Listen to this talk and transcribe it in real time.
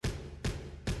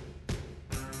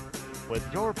With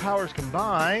your powers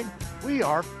combined, we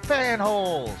are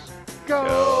Fanholes.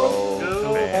 Go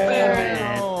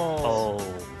Fanholes!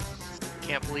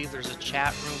 Can't believe there's a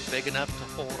chat room big enough to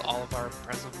hold all of our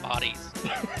present bodies.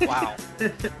 Wow.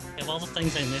 Of all the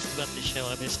things I missed about the show,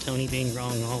 I miss Tony being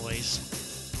wrong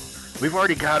always. We've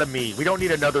already got a me. We don't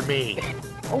need another me.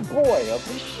 Oh boy, a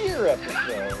Bashir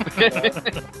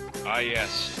episode.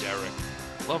 Yes, Derek.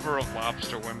 Lover of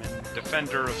lobster women,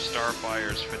 defender of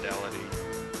Starfire's fidelity.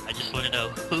 I just want to know,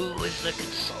 who is the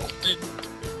consultant?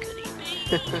 Who could he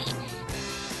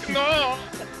be? No!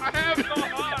 I have no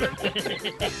heart!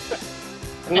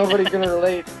 Nobody can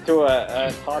relate to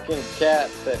a talking cat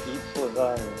that eats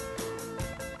lasagna.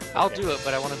 I'll do it,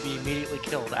 but I want to be immediately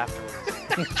killed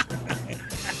afterwards.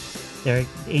 Derek,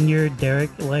 in your Derek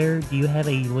lair, do you have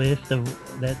a list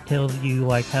that tells you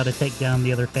like how to take down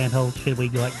the other fanholes? Should we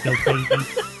like go crazy?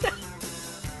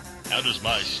 How does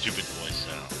my stupid voice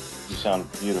sound? You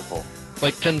sound beautiful.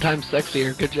 Like 10 times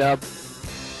sexier. Good job.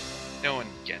 No one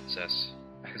gets us,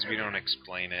 because we don't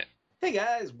explain it. Hey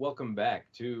guys, welcome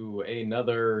back to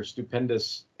another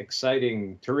stupendous,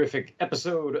 exciting, terrific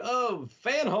episode of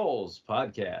Fanholes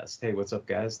podcast. Hey, what's up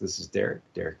guys? This is Derek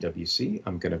WC.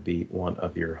 I'm going to be one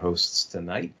of your hosts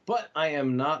tonight, but I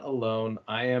am not alone.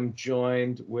 I am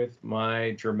joined with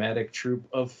my dramatic troupe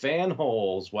of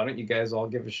Fanholes. Why don't you guys all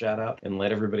give a shout out and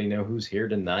let everybody know who's here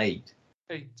tonight?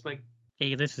 Hey, it's Mike.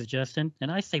 Hey, this is Justin,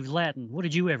 and I saved Latin. What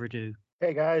did you ever do?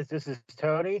 Hey guys, this is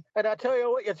Tony, and I tell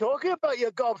you what you're talking about, you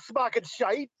gobsmacking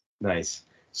shite. Nice.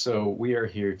 So we are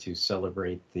here to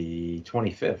celebrate the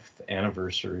 25th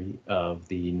anniversary of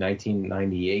the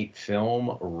 1998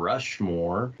 film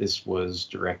Rushmore. This was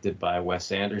directed by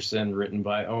Wes Anderson, written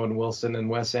by Owen Wilson and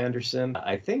Wes Anderson.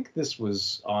 I think this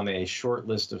was on a short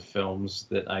list of films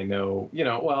that I know,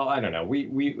 well, I don't know.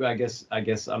 I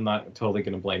guess I'm not totally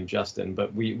going to blame Justin,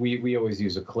 but we always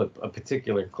use a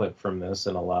particular clip from this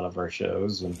in a lot of our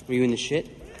shows. And were you in the shit?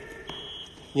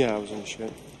 Yeah, I was in the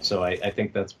shit. So I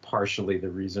think that's partially the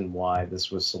reason why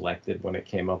this was selected when it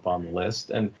came up on the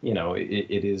list. And,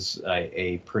 it is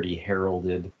a pretty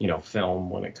heralded,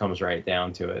 film when it comes right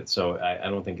down to it. So I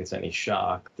don't think it's any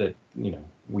shock that,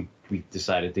 we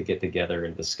decided to get together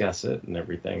and discuss it and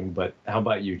everything. But how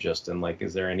about you, Justin? Like,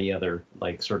 is there any other,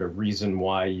 sort of reason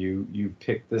why you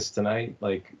picked this tonight,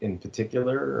 in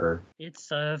particular? Or It's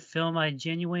a film I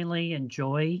genuinely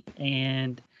enjoy,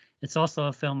 and it's also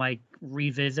a film I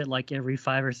revisit every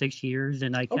 5 or 6 years,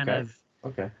 and I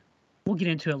we'll get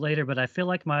into it later, but I feel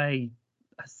like my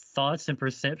thoughts and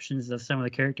perceptions of some of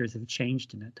the characters have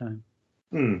changed in that time.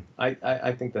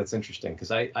 I think that's interesting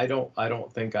because I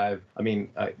don't think I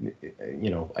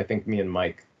think me and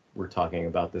Mike were talking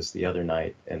about this the other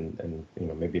night, and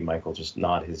maybe Mike will just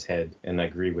nod his head and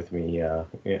agree with me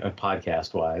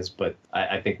podcast wise, but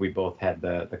I think we both had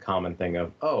the common thing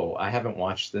of, oh, I haven't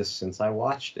watched this since I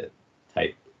watched it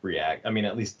type react. I mean,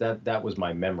 at least that was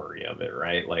my memory of it,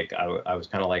 right? I was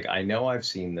kind of like, I know I've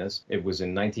seen this. It was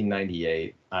in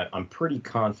 1998. I'm pretty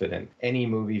confident any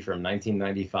movie from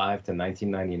 1995 to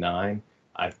 1999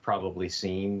 I've probably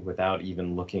seen without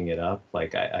even looking it up.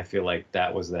 I feel like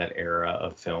that was that era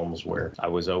of films where I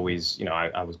was always,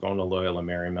 I was going to Loyola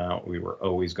Marymount. We were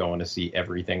always going to see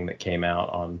everything that came out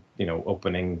on,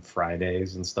 opening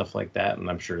Fridays and stuff like that. And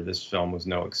I'm sure this film was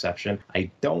no exception. I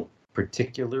don't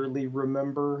particularly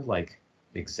remember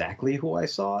exactly who I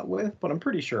saw it with, but I'm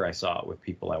pretty sure I saw it with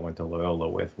people I went to Loyola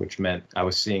with, which meant I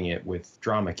was seeing it with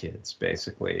drama kids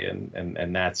basically,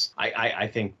 and that's I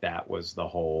think that was the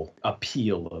whole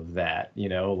appeal of that,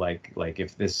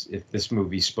 if this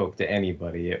movie spoke to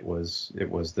anybody, it was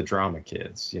the drama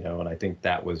kids, and I think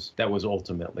that was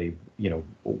ultimately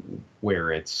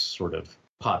where its sort of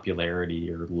popularity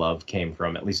or love came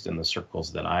from, at least in the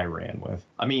circles that I ran with.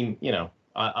 I mean,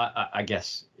 I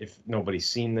guess if nobody's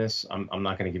seen this, I'm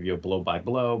not going to give you a blow by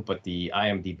blow, but the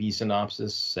IMDb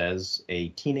synopsis says a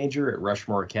teenager at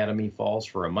Rushmore Academy falls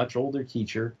for a much older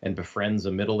teacher and befriends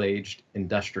a middle-aged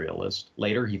industrialist.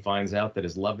 Later, he finds out that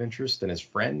his love interest and his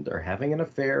friend are having an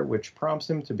affair, which prompts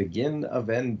him to begin a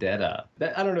vendetta.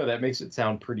 I don't know, that makes it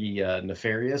sound pretty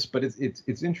nefarious, but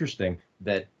it's interesting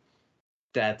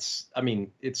that's, I mean,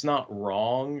 it's not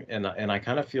wrong, and I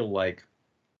kind of feel like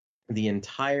the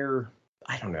entire,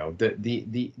 I don't know,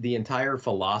 the entire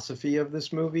philosophy of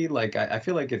this movie, I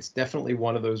feel like it's definitely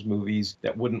one of those movies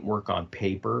that wouldn't work on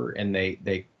paper, and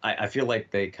I feel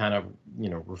like they kind of,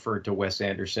 referred to Wes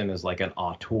Anderson as an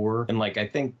auteur, and I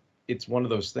think it's one of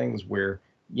those things where,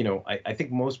 I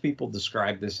think most people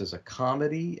describe this as a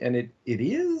comedy, and it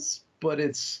is, but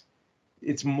it's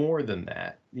more than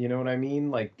that. You know what I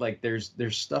mean?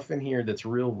 There's stuff in here that's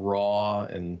real raw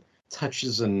and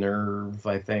touches a nerve,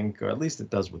 I think, or at least it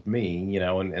does with me,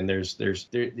 and there's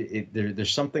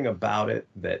something about it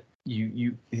that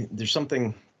there's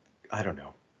something, I don't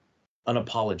know,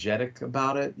 unapologetic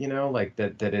about it, like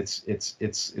that it's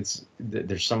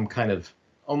there's some kind of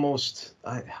almost,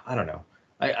 I don't know.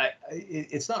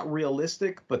 It's not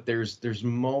realistic, but there's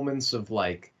moments of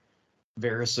like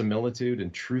verisimilitude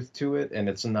and truth to it, and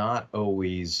it's not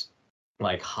always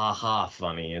like ha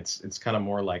funny. It's kind of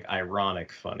more like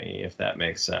ironic funny, if that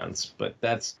makes sense. But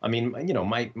that's, I mean,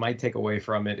 my takeaway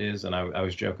from it is, and I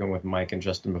was joking with Mike and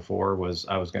Justin before, was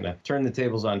I was going to turn the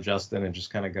tables on Justin and just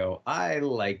kind of go, I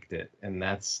liked it, and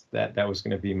that was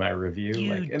going to be my review.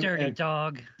 You dirty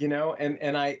dog.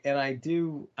 And I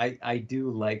do like, I do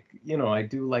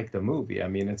like the movie. I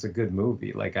mean, it's a good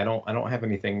movie. Like I don't have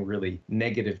anything really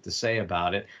negative to say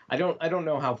about it. I don't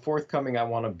know how forthcoming I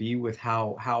want to be with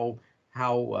how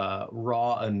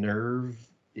raw a nerve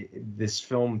this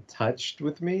film touched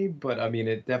with me, but I mean,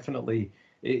 it definitely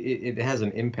it has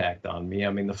an impact on me. I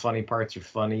mean, the funny parts are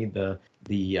funny,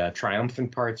 the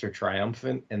triumphant parts are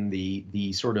triumphant, and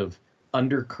the sort of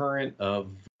undercurrent of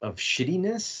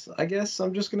shittiness, I guess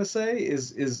I'm just gonna say,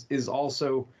 is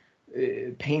also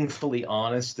painfully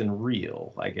honest and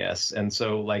real, I guess. And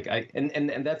so like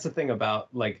and that's the thing about,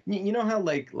 like, how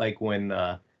like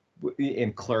when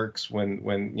in Clerks, when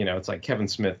it's like Kevin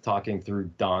Smith talking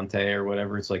through Dante or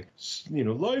whatever, it's like,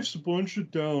 life's a bunch of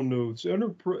down notes.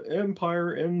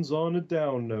 Empire ends on a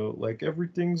down note, like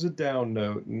everything's a down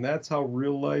note, and that's how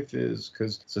real life is,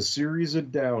 because it's a series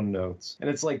of down notes. And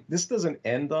it's like, this doesn't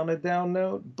end on a down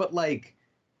note, but like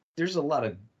there's a lot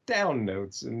of down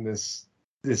notes in this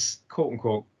quote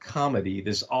unquote comedy,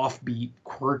 this offbeat,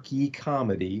 quirky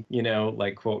comedy,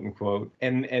 like quote unquote,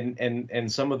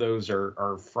 and some of those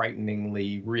are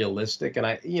frighteningly realistic. And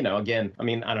I again, I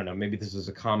mean, I don't know, maybe this is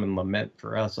a common lament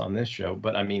for us on this show,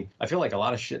 but I mean, I feel like a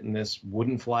lot of shit in this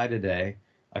wouldn't fly today.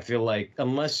 I feel like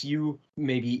unless you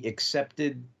maybe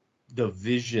accepted the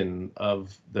vision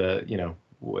of the,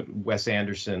 what Wes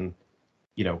Anderson,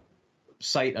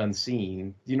 sight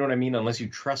unseen, you know what I mean? Unless you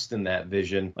trust in that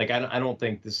vision, like I don't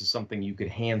think this is something you could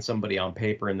hand somebody on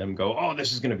paper and them go, oh,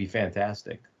 this is going to be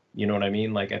fantastic. You know what I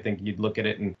mean? Like I think you'd look at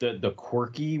it and the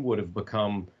quirky would have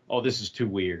become, oh, this is too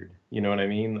weird. You know what I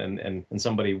mean? And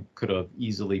somebody could have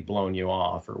easily blown you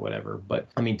off or whatever. But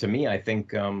I mean, to me, I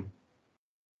think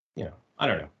I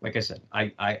don't know. Like I said,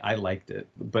 I liked it,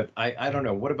 but I don't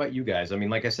know. What about you guys? I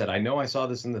mean, like I said, I know I saw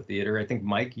this in the theater. I think,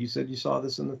 Mike, you said you saw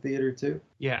this in the theater too?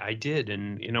 Yeah, I did.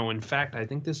 And, in fact, I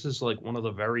think this is like one of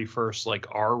the very first like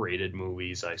R-rated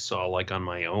movies I saw like on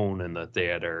my own in the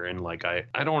theater. And like, I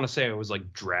don't want to say I was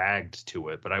like dragged to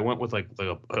it, but I went with like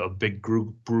a big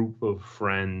group of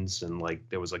friends, and like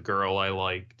there was a girl I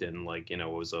liked, and like, it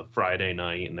was a Friday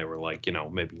night, and there were like,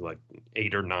 maybe like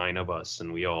 8 or 9 of us,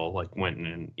 and we all like went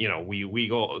and, we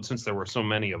all, since there were so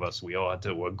many of us, we all had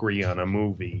to agree on a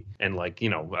movie. And like, it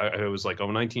was like,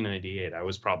 1998. I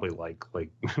was probably like,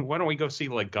 why don't we go see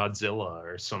like Godzilla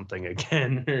or something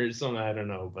again or something? I don't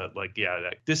know. But like,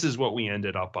 yeah, this is what we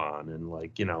ended up on. And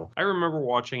like, I remember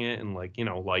watching it and like,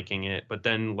 liking it. But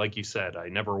then, like you said, I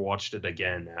never watched it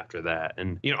again after that.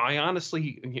 And, I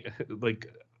honestly, like,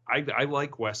 I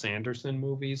like Wes Anderson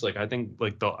movies. Like I think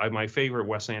like my favorite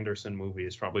Wes Anderson movie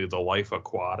is probably The Life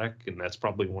Aquatic, and that's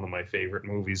probably one of my favorite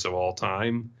movies of all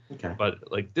time. Okay.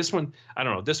 But like this one, I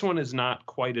don't know. This one is not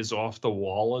quite as off the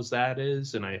wall as that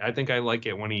is, and I think I like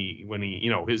it when he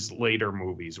his later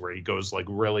movies where he goes like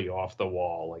really off the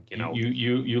wall. Like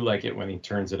you like it when he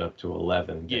turns it up to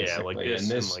 11. Basically. Yeah, like this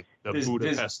and like the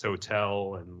Budapest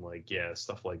Hotel and like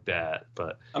stuff like that.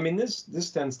 But I mean,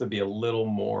 this tends to be a little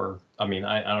more. I mean,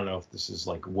 I don't know if this is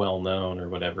like well known or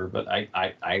whatever, but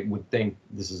I would think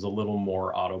this is a little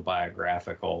more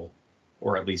autobiographical,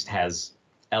 or at least has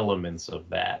elements of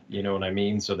that. You know what I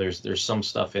mean? So there's some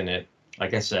stuff in it,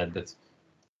 like I said, that's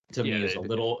to me is a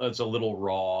little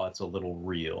raw. It's a little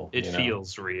real. It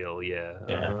feels real, yeah.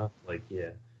 Yeah.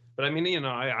 But I mean,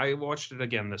 I watched it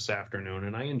again this afternoon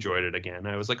and I enjoyed it again.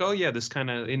 I was like, oh yeah, this kind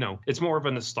of, it's more of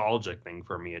a nostalgic thing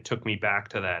for me. It took me back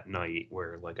to that night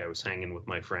where like I was hanging with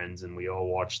my friends and we all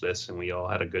watched this and we all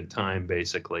had a good time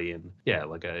basically. And yeah,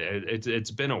 like it's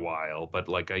been a while, but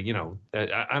like I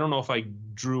don't know if I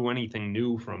drew anything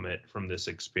new from this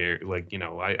experience. Like,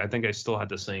 I think I still had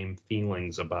the same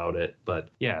feelings about it, but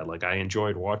yeah, like I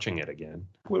enjoyed watching it again.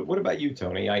 What about you,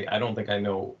 Tony? I don't think I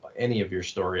know any of your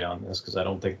story on this because I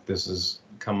don't think this has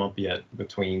come up yet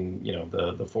between,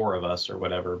 the 4 of us or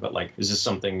whatever. But like, is this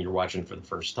something you're watching for the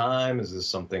first time? Is this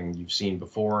something you've seen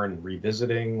before and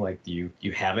revisiting? Like, do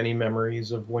you have any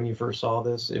memories of when you first saw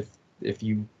this? If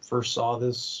you first saw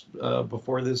this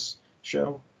before this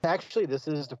show? Actually, this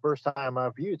is the first time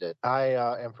I've viewed it. I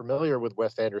am familiar with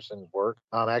Wes Anderson's work.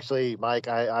 Actually, Mike,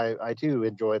 I too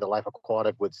enjoy The Life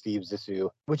Aquatic with Steve Zissou,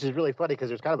 which is really funny because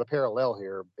there's kind of a parallel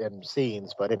here in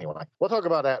scenes. But anyway, we'll talk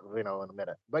about that, in a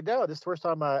minute. But no, this is the first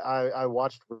time I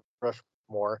watched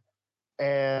Rushmore.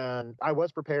 And I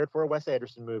was prepared for a Wes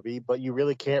Anderson movie, but you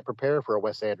really can't prepare for a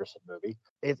Wes Anderson movie.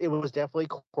 It was definitely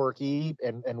quirky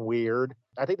and weird.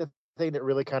 I think the thing that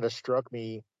really kind of struck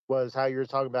me was how you were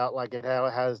talking about like how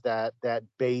it has that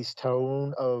bass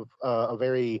tone of a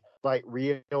very like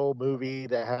real movie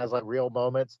that has like real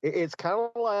moments. It's kind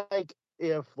of like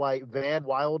if like Van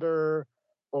Wilder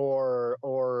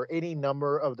or any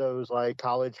number of those like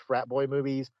college frat boy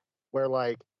movies where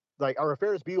like or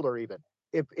Ferris Bueller even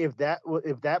if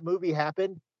that movie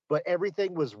happened, but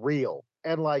everything was real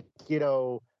and like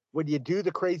when you do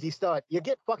the crazy stunt, you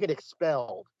get fucking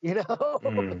expelled.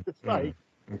 It's like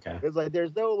okay. it's like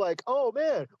there's no like, oh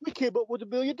man, we came up with $1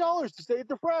 million to stay at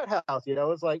the frat house.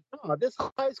 It's like, oh, this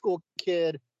high school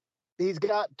kid, he's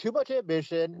got too much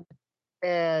ambition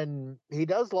and he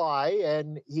does lie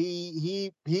and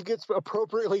he gets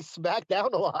appropriately smacked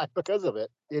down a lot because of it.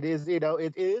 It is, it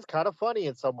is kind of funny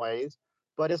in some ways,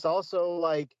 but it's also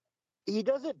like he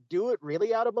doesn't do it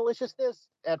really out of maliciousness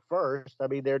at first. I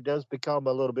mean, there does become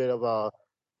a little bit of a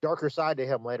darker side to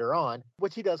him later on,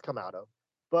 which he does come out of.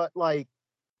 But like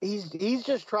he's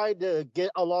just trying to get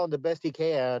along the best he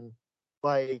can,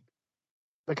 like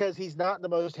because he's not the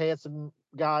most handsome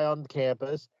guy on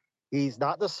campus. He's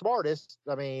not the smartest.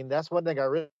 I mean, that's one thing I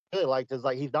really liked is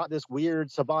like he's not this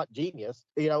weird savant genius.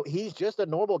 He's just a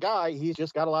normal guy. He's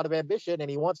just got a lot of ambition and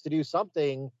he wants to do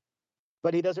something,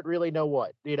 but he doesn't really know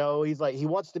what. He's like he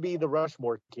wants to be the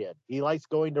Rushmore kid. He likes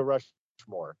going to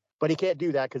Rushmore, but he can't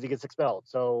do that because he gets expelled.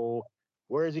 So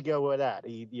where does he go with that?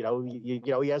 He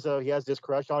has this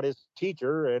crush on his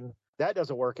teacher, and that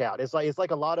doesn't work out. It's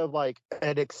like a lot of like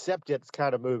an acceptance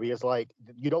kind of movie. It's like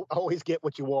you don't always get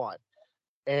what you want.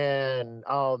 And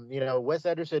Wes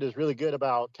Anderson is really good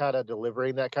about kind of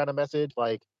delivering that kind of message.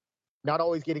 Like not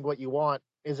always getting what you want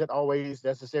isn't always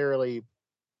necessarily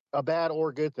a bad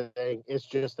or good thing. It's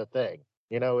just a thing.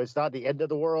 It's not the end of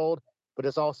the world, but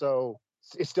it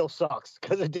still sucks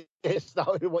because it's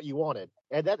not what you wanted.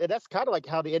 And that's kind of like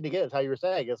how the ending is, how you were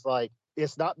saying. It's like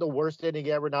it's not the worst ending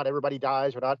ever. Not everybody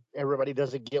dies, or not everybody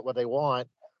doesn't get what they want,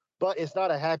 but it's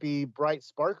not a happy, bright,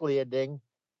 sparkly ending.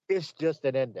 It's just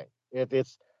an ending.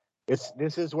 It's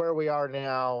this is where we are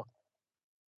now,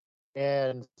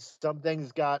 and some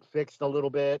things got fixed a little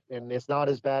bit, and it's not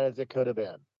as bad as it could have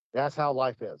been. That's how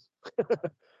life is.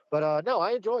 But no,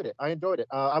 I enjoyed it.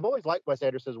 I've always liked Wes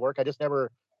Anderson's work. I just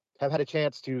never have had a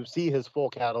chance to see his full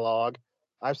catalog.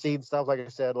 I've seen stuff like I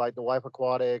said, like The Life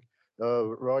Aquatic,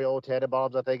 Royal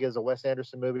Tenenbaums. I think is a Wes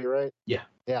Anderson movie, right?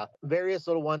 Yeah. Various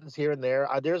little ones here and there.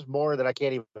 There's more that I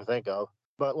can't even think of.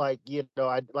 But like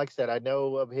like I said, I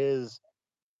know of his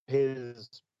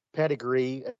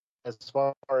pedigree as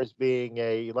far as being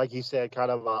a, like you said,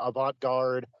 kind of a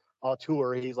avant-garde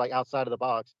auteur. He's like outside of the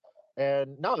box.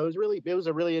 And no, it was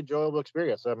a really enjoyable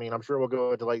experience. I mean, I'm sure we'll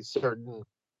go into like certain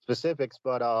specifics,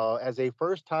 but as a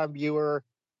first time viewer,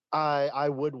 I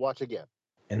would watch again.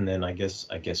 And then I guess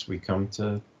we come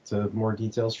to more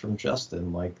details from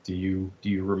Justin. Like, do you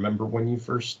remember when you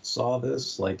first saw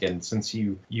this? Like, and since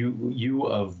you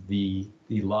of the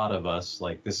lot of us,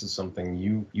 like this is something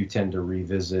you tend to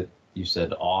revisit, you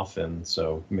said often,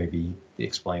 so maybe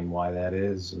explain why that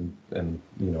is and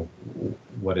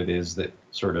what it is that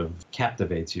sort of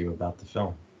captivates you about the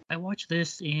film. I watched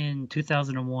this in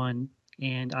 2001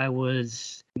 and I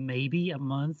was maybe a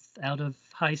month out of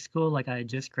high school. Like I had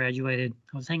just graduated.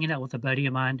 I was hanging out with a buddy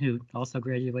of mine who also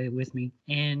graduated with me,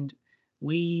 and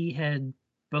we had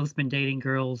both been dating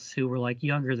girls who were like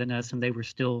younger than us, and they were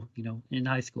still, in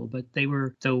high school, but they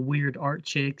were so weird art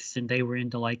chicks, and they were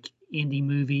into like indie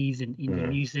movies and indie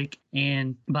music,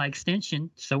 and by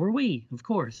extension, so were we, of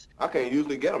course. I can't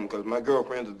usually get them because my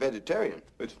girlfriend's a vegetarian,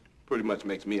 which pretty much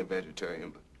makes me a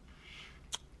vegetarian, but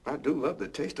I do love the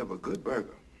taste of a good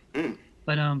burger.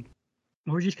 But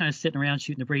we're just kind of sitting around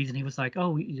shooting the breeze, and he was like,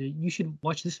 "Oh, you should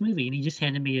watch this movie," and he just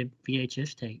handed me a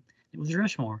VHS tape. It was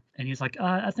Rushmore, and he was like,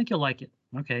 "I think you'll like it."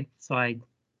 Okay, so I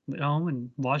went home and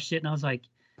watched it, and I was like,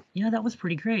 "Yeah, that was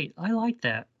pretty great. I liked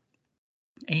that,"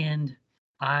 and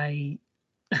I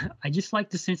just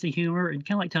like the sense of humor, and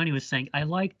kind of like Tony was saying, I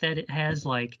like that it has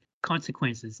like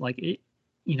consequences, like it,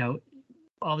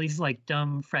 all these like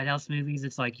dumb frat house movies.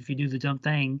 It's like if you do the dumb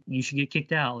thing, you should get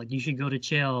kicked out. Like you should go to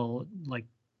jail. Like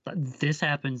this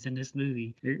happens in this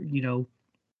movie. You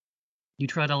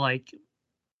try to like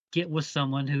get with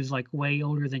someone who's like way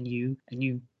older than you, and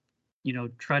you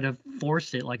try to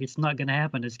force it. Like, it's not going to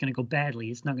happen. It's going to go badly.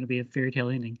 It's not going to be a fairy tale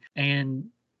ending. And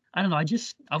I don't know.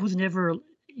 I was never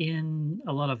in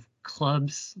a lot of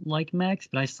clubs like Max,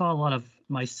 but I saw a lot of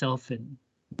myself in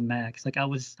Max. Like, I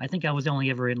think I was only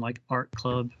ever in like art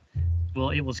club.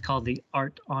 Well, it was called the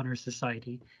Art Honor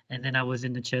Society, and then I was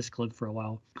in the chess club for a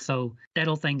while. So that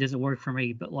whole thing doesn't work for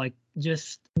me. But like,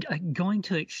 just going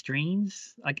to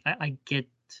extremes, like I get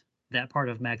that part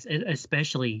of Max,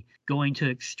 especially going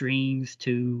to extremes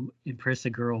to impress a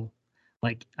girl.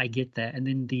 Like, I get that. And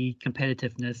then the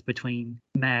competitiveness between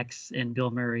Max and Bill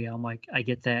Murray, I'm like, I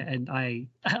get that. And I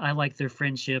like their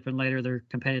friendship and later their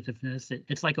competitiveness.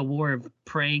 It's like a war of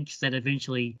pranks that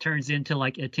eventually turns into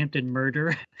like attempted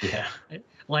murder. Yeah.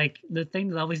 Like, the thing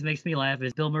that always makes me laugh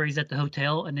is Bill Murray's at the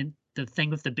hotel, and then the thing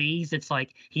with the bees, it's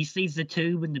like he sees the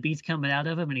tube and the bees coming out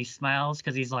of him, and he smiles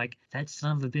because he's like, that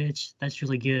son of a bitch, that's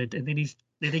really good. And then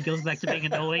he goes back to being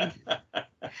annoying.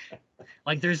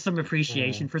 Like, there's some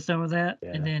appreciation for some of that.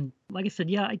 Yeah. And then, like I said,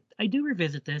 yeah, I do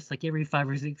revisit this like every 5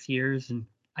 or 6 years. And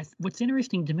what's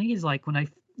interesting to me is like when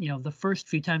the first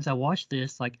few times I watched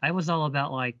this, like I was all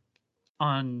about like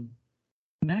on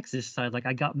Max's side. Like,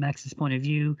 I got Max's point of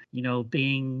view,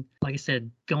 being, like I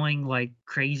said, going like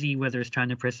crazy, whether it's trying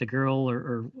to impress a girl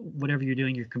or whatever you're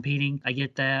doing, you're competing. I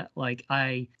get that. Like,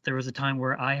 there was a time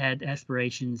where I had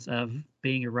aspirations of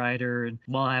being a writer, and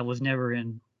while I was never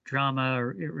in drama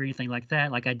or anything like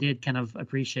that, like I did kind of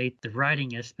appreciate the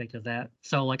writing aspect of that.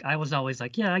 So like I was always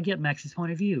like, yeah, I get Max's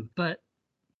point of view. But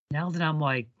now that I'm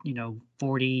like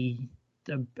 40,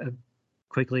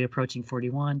 quickly approaching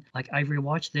 41, like I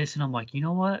rewatched this and I'm like, you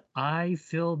know what, I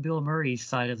feel Bill Murray's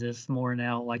side of this more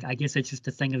now. Like, I guess it's just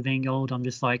a thing of being old. I'm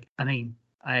just like, how do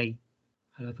I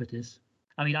put this?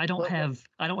 I mean, I don't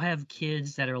have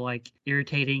kids that are like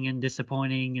irritating and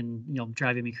disappointing and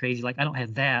driving me crazy. Like, I don't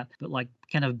have that, but like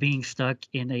kind of being stuck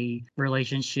in a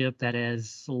relationship that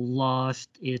has lost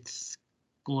its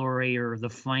glory, or the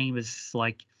flame is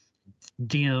like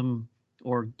dim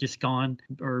or just gone,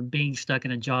 or being stuck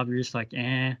in a job you're just like,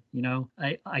 I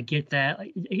get that.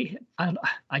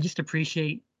 I just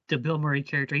appreciate the Bill Murray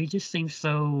character. He just seems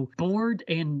so bored,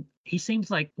 and he seems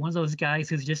like one of those guys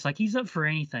who's just like, he's up for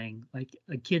anything, like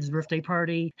a kid's birthday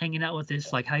party, hanging out with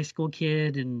this like high school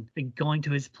kid and going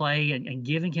to his play and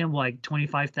giving him like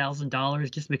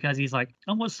 $25,000 just because he's like,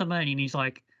 I want some money. And he's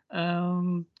like,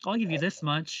 I'll give you this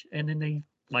much. And then they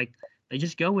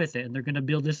just go with it, and they're going to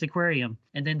build this aquarium.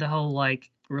 And then the whole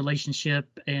like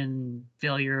relationship and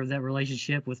failure of that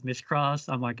relationship with Miss Cross,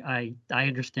 I'm like, I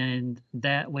understand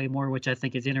that way more, which I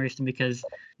think is interesting because,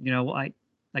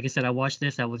 like I said, I watched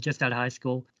this. I was just out of high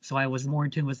school, so I was more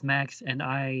in tune with Max, and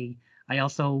I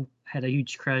also had a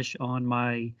huge crush on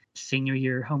my senior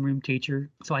year homeroom teacher.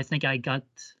 So I think I got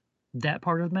that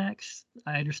part of Max.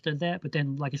 I understood that, but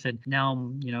then, like I said, now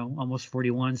I'm almost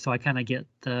 41, so I kind of get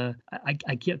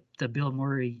I get the Bill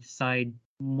Murray side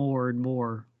more and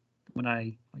more when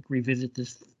I like revisit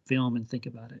this film and think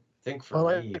about it. I think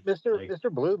for me,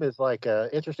 Mr. Bloom is like an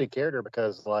interesting character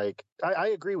because, like, I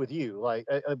agree with you. Like,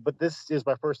 but this is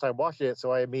my first time watching it,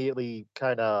 so I immediately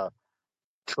kind of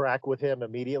track with him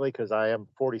immediately because I am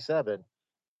 47,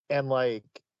 and like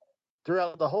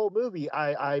throughout the whole movie,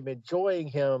 I'm enjoying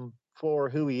him for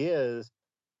who he is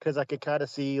because I could kind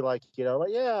of see, like,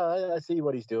 I see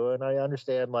what he's doing. I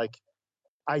understand, like,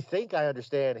 I think I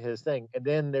understand his thing. And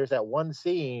then there's that one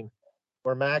scene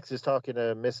where Max is talking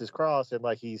to Mrs. Cross and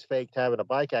like he's faked having a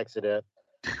bike accident,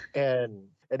 and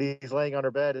he's laying on her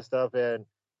bed and stuff, and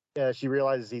she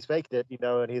realizes he's faked it,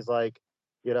 and he's like,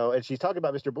 and she's talking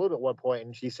about Mr. Bloom at one point,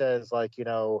 and she says like, he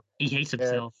hates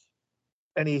himself,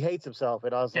 and he hates himself,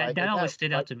 and I was like, that always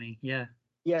stood out to me, yeah.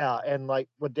 Yeah, and like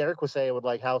what Derek was saying with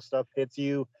like how stuff hits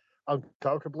you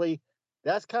uncomfortably,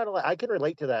 that's kind of like I can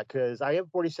relate to that because I am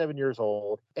 47 years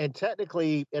old, and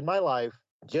technically in my life,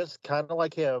 just kind of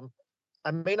like him, I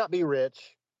may not be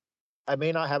rich, I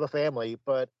may not have a family,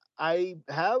 but I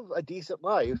have a decent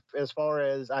life as far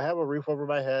as I have a roof over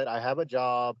my head, I have a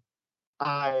job,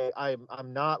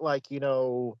 I'm not like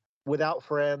without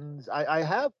friends. I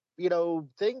have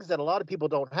things that a lot of people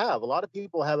don't have. A lot of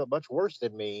people have it much worse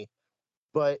than me,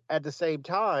 but at the same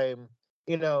time,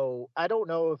 I don't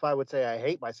know if I would say I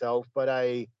hate myself, but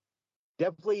I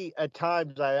definitely at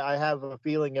times I have a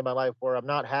feeling in my life where I'm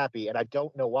not happy and I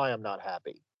don't know why I'm not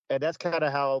happy. And that's kind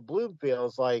of how Bloom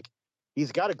feels. Like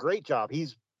he's got a great job.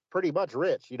 He's pretty much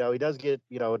rich. He does get,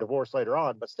 a divorce later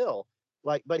on, but still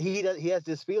but he has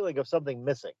this feeling of something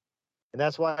missing. And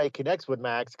that's why he connects with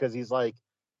Max because he's like,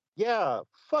 yeah,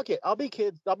 fuck it. I'll be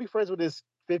friends with this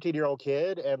 15-year-old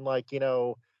kid. And like,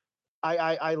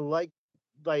 I like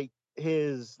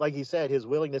his, like he said, his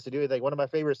willingness to do anything. One of my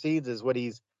favorite scenes is when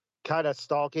he's kind of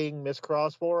stalking Miss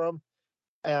Cross for him,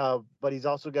 but he's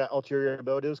also got ulterior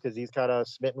motives because he's kind of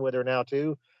smitten with her now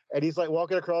too. And he's like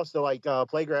walking across the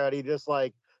playground. He just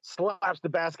like slaps the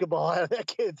basketball out of that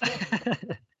kid's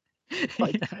hand.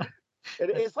 Like, Yeah,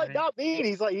 it's like right. not mean.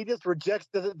 He's like, he just rejects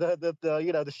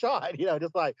the shot.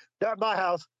 Just like, not my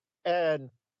house. And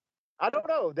I don't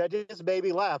know. That just made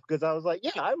me laugh because I was like,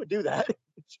 yeah, I would do that.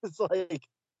 It's just like,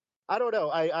 I don't know.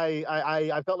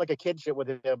 I felt like a kinship with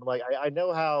him. Like I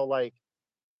know how like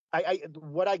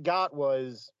what I got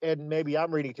was, and maybe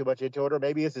I'm reading too much into it, or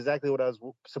maybe it's exactly what I was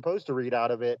supposed to read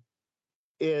out of it.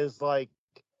 Is like,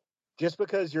 just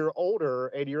because you're older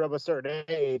and you're of a certain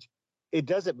age, it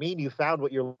doesn't mean you found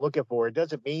what you're looking for. It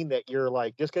doesn't mean that you're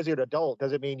like, just because you're an adult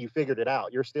doesn't mean you figured it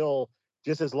out. You're still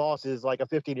just as lost as like a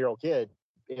 15-year-old kid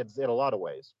in a lot of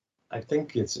ways. I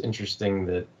think it's interesting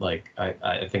that like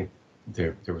I think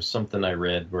there was something I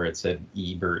read where it said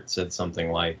Ebert said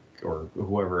something like, or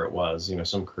whoever it was,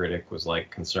 some critic was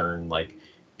like concerned like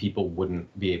people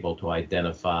wouldn't be able to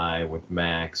identify with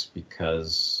Max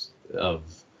because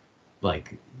of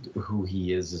like who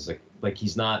he is as like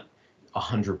he's not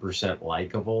 100%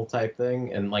 likable type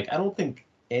thing. And like I don't think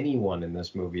anyone in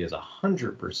this movie is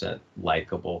 100%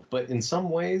 likable, but in some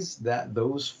ways that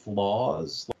those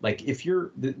flaws, like if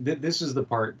you're this is the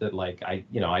part that like I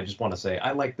just want to say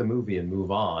I like the movie and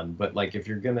move on, but like if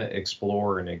you're gonna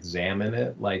explore and examine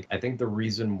it, like I think the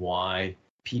reason why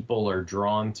people are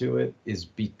drawn to it is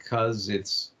because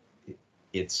it's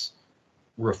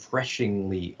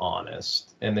refreshingly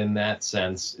honest. And in that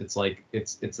sense, it's like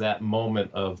it's that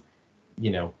moment of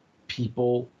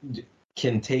people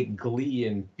can take glee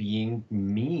in being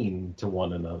mean to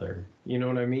one another, you know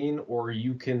what I mean? Or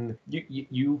you can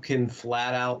you can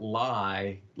flat out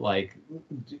lie, like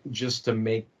just to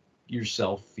make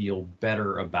yourself feel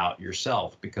better about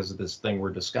yourself because of this thing we're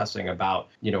discussing about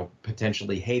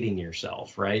potentially hating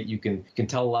yourself, right? You can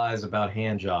tell lies about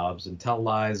hand jobs and tell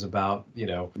lies about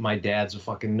my dad's a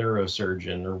fucking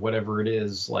neurosurgeon or whatever it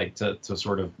is, like to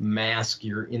sort of mask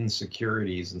your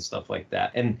insecurities and stuff like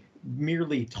that. And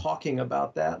merely talking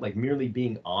about that, like merely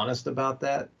being honest about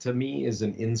that, to me is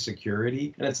an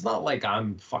insecurity. And it's not like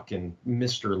I'm fucking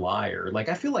Mr. Liar. Like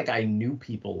I feel like I knew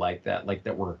people like that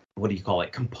were, what do you call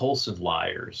it, compulsive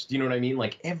liars. Do you know what I mean?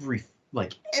 Like every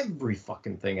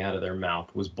fucking thing out of their mouth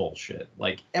was bullshit.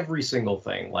 Like every single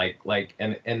thing.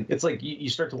 And it's like you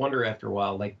start to wonder after a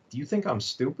while, like, do you think I'm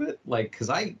stupid? Like,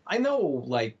 because I know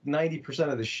like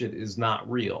 90% of this shit is not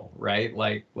real, right?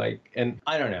 Like, and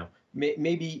I don't know.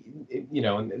 Maybe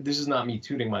and this is not me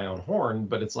tooting my own horn,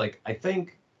 but it's like I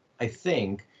think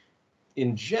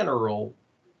in general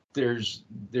there's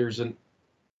an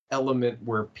element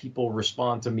where people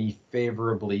respond to me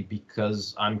favorably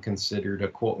because I'm considered a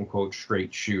quote unquote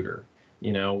straight shooter.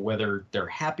 Whether they're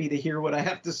happy to hear what I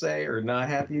have to say or not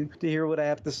happy to hear what I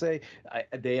have to say,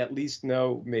 they at least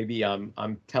know maybe I'm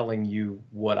telling you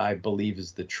what I believe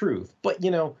is the truth. But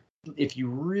if you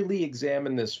really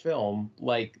examine this film,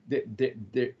 like,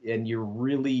 and you're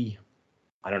really,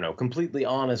 I don't know, completely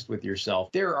honest with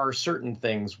yourself, there are certain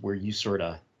things where you sort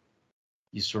of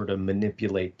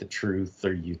manipulate the truth,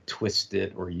 or you twist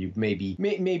it, or you maybe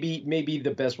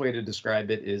the best way to describe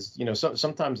it is,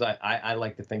 sometimes I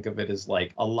like to think of it as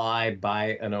like a lie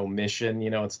by an omission.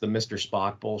 It's the Mr.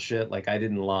 Spock bullshit. Like I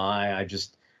didn't lie. I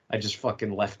just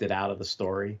fucking left it out of the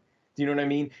story. Do you know what I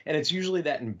mean? And it's usually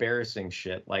that embarrassing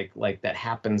shit like that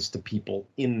happens to people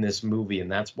in this movie, and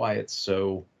that's why it's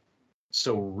so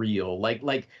real. Like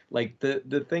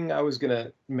the thing I was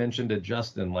gonna mention to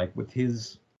Justin, like with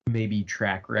his maybe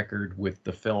track record with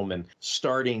the film and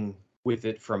starting with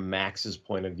it from Max's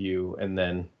point of view, and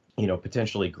then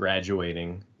potentially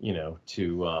graduating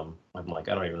to I'm like,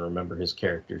 I don't even remember his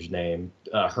character's name,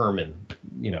 Herman,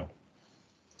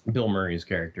 Bill Murray's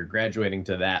character, graduating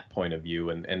to that point of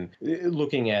view and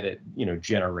looking at it,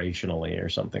 generationally or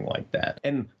something like that.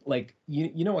 And like,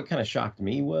 what kind of shocked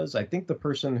me was, I think the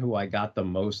person who I got the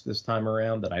most this time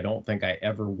around that I don't think I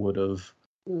ever would have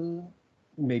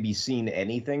maybe seen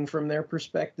anything from their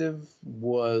perspective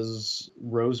was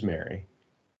Rosemary.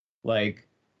 Like,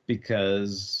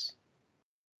 because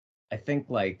I think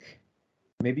like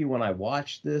maybe when I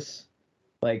watched this,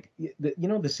 like,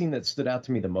 the scene that stood out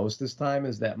to me the most this time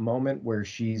is that moment where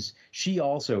she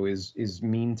also is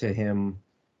mean to him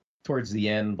towards the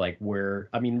end, like where,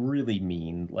 I mean, really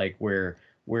mean, like where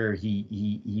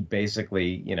he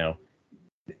basically,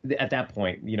 at that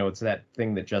point, it's that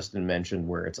thing that Justin mentioned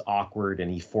where it's awkward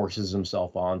and he forces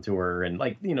himself onto her. And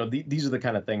like, these are the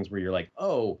kind of things where you're like,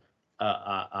 oh,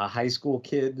 a high school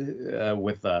kid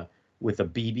with a with a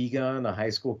BB gun, a high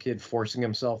school kid forcing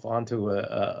himself onto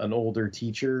an older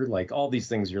teacher, like all these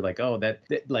things. You're like, oh,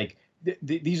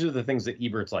 these are the things that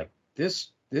Ebert's like, this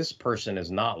person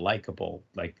is not likable.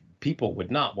 Like people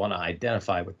would not want to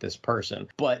identify with this person.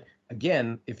 But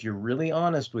again, if you're really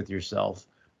honest with yourself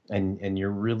and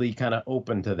you're really kind of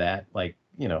open to that, like,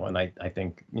 and I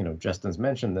think, Justin's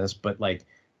mentioned this, but like,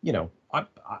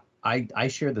 I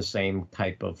share the same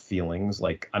type of feelings.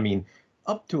 Like, I mean,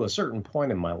 up to a certain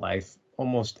point in my life,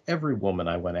 almost every woman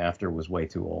I went after was way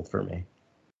too old for me.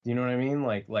 You know what I mean?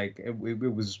 Like it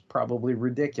was probably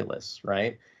ridiculous,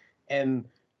 right? And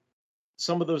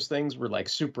some of those things were like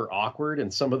super awkward,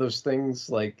 and some of those things,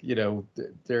 like,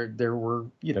 there were,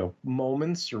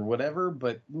 moments or whatever,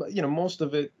 but most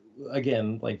of it,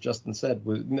 again, like Justin said,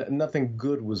 was nothing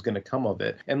good was going to come of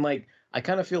it. And like, I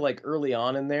kind of feel like early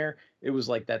on in there, it was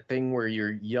like that thing where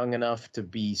you're young enough to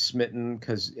be smitten,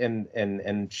 because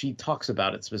and she talks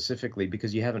about it specifically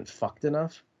because you haven't fucked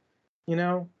enough,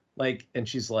 like, and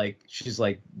she's like,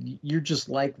 you're just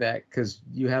like that because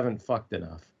you haven't fucked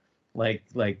enough. Like,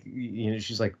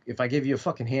 she's like, if I gave you a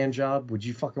fucking hand job, would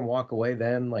you fucking walk away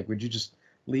then? Like, would you just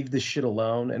leave this shit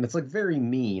alone? And it's like very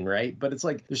mean, right? But it's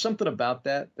like, there's something about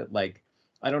that like,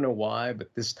 I don't know why,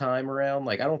 but this time around,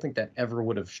 like, I don't think that ever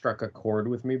would have struck a chord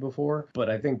with me before. But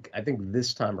I think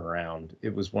this time around,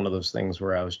 it was one of those things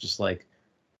where I was just like,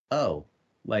 oh,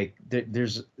 like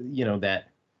there's, that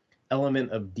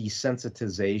element of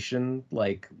desensitization,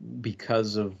 like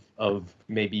because of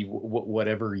maybe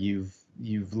whatever you've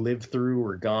lived through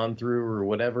or gone through or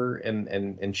whatever,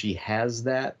 and she has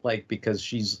that, like, because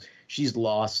she's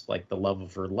lost like the love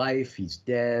of her life, he's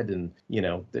dead, and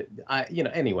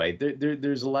anyway,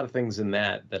 there's a lot of things in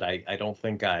that I don't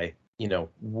think I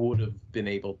would have been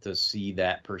able to see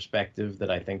that perspective that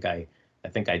I think I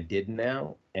did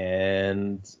now.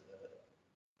 And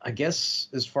I guess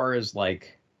as far as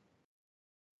like,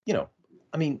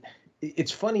 I mean,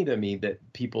 it's funny to me that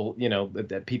people,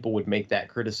 that people would make that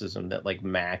criticism that like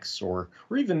Max or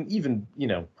even,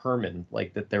 Herman,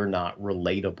 like that they're not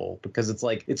relatable, because it's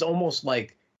like, it's almost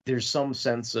like there's some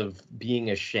sense of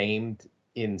being ashamed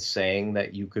in saying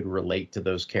that you could relate to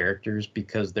those characters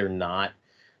because they're not,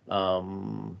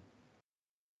 the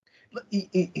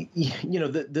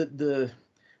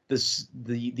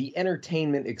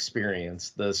entertainment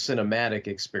experience, the cinematic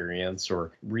experience,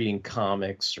 or reading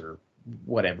comics or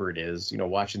whatever it is,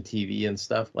 watching TV and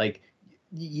stuff, like,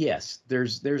 yes,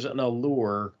 there's an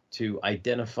allure to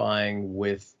identifying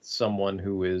with someone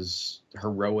who is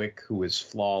heroic, who is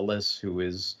flawless, who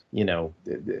is,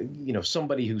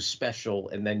 somebody who's special.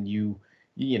 And then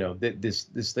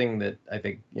this thing that I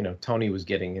think, Tony was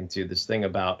getting into, this thing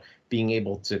about being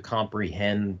able to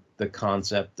comprehend the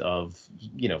concept of,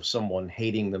 someone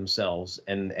hating themselves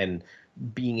and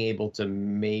being able to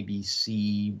maybe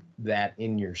see that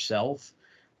in yourself.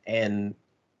 And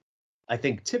I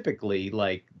think typically,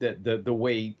 like, the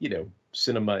way,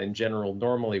 cinema in general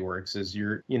normally works is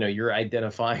you're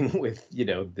identifying with,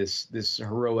 this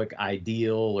heroic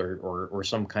ideal or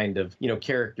some kind of,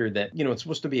 character that, it's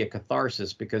supposed to be a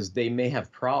catharsis because they may have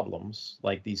problems,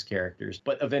 like these characters,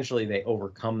 but eventually they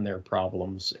overcome their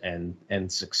problems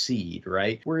and succeed,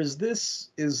 right? Whereas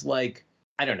this is like,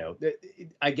 I don't know.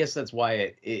 I guess that's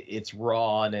why it's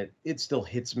raw, and it still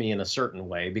hits me in a certain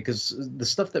way, because the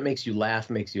stuff that makes you laugh,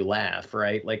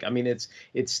 right? Like, I mean, it's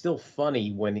still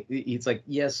funny when it's like,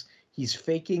 yes, he's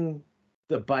faking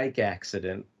the bike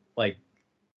accident, like,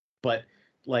 but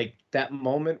like that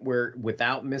moment where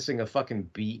without missing a fucking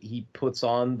beat, he puts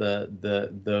on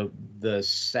the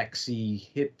sexy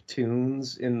hip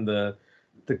tunes in the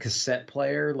cassette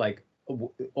player, like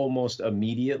almost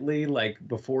immediately, like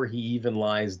before he even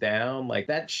lies down. Like,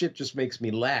 that shit just makes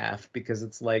me laugh, because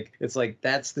it's like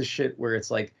that's the shit where it's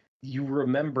like you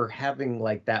remember having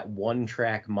like that one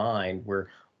track mind where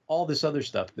all this other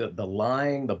stuff, the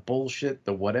lying, the bullshit,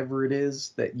 the whatever it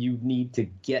is that you need to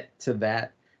get to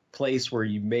that place where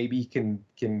you maybe can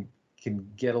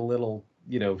get a little,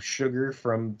 sugar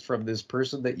from this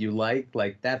person that you like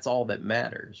that's all that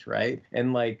matters, right?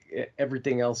 And like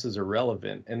everything else is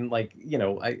irrelevant. And like,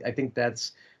 I think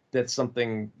that's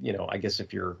something, I guess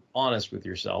if you're honest with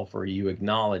yourself or you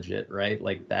acknowledge it, right,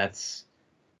 like that's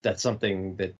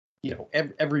something that,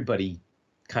 everybody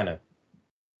kind of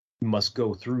must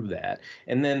go through that.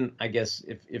 And then I guess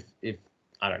if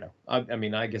I don't know, I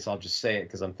mean, I guess I'll just say it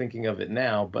because I'm thinking of it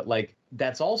now, but like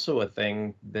that's also a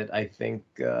thing that I think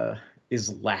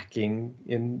is lacking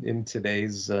in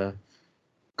today's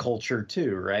culture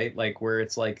too, right? Like, where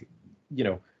it's like,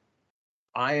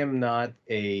 I am not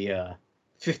a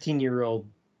 15-year-old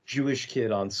Jewish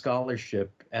kid on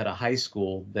scholarship at a high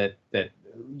school that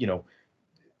you know,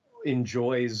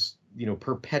 enjoys, you know,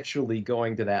 perpetually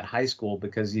going to that high school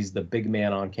because he's the big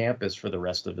man on campus for the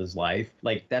rest of his life.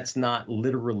 Like, that's not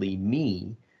literally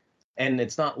me, and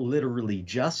it's not literally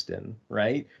Justin,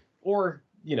 right? Or,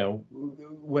 you know,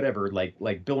 whatever,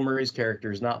 like Bill Murray's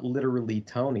character is not literally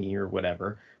Tony or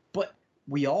whatever, but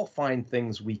we all find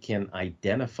things we can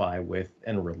identify with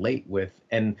and relate with,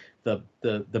 and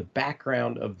the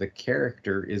background of the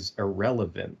character is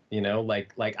irrelevant, you know,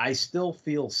 like I still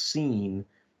feel seen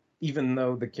even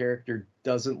though the character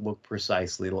doesn't look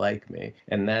precisely like me.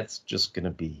 And that's just going to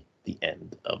be the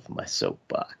end of my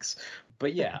soapbox.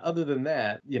 But yeah, other than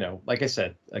that, you know, like I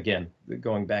said, again,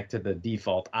 going back to the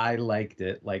default, I liked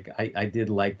it. Like, I did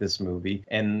like this movie.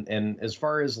 And as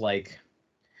far as, like,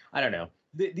 I don't know,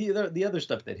 the other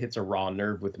stuff that hits a raw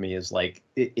nerve with me is like,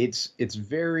 it's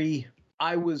very,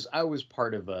 I was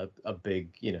part of a big,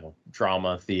 you know,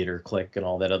 drama theater clique and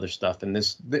all that other stuff. And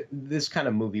this kind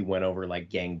of movie went over like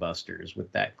gangbusters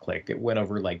with that clique. It went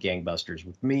over like gangbusters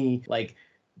with me. Like,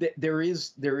 there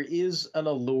is an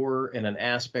allure and an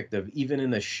aspect of, even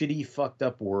in a shitty, fucked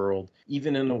up world,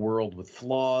 even in a world with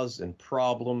flaws and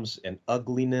problems and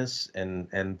ugliness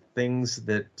and things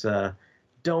that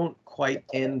don't quite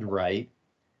end right,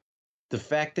 the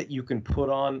fact that you can put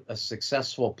on a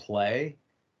successful play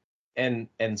and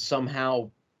somehow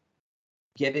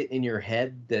get it in your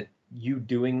head that you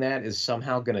doing that is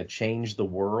somehow going to change the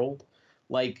world.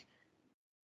 Like,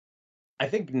 I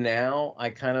think now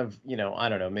I kind of, you know, I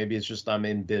don't know, maybe it's just I'm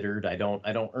embittered. I don't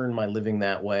earn my living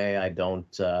that way. I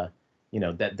don't, you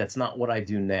know, that's not what I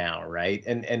do now, right?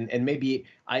 And maybe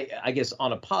I guess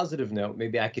on a positive note,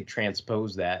 maybe I could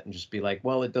transpose that and just be like,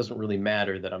 well, it doesn't really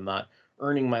matter that I'm not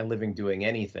earning my living doing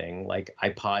anything. Like, I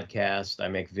podcast, I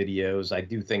make videos, I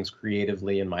do things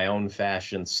creatively in my own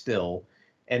fashion still.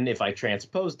 And if I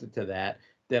transposed it to that,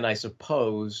 then I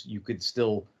suppose you could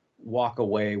still walk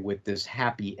away with this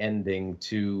happy ending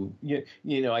to, you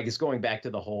know, I guess going back to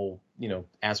the whole, you know,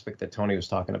 aspect that Tony was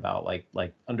talking about,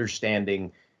 like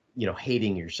understanding, you know,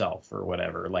 hating yourself or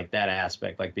whatever, like that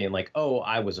aspect, like being like, oh,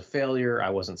 I was a failure,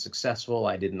 I wasn't successful,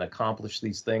 I didn't accomplish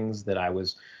these things that I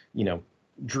was, you know,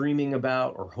 dreaming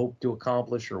about or hope to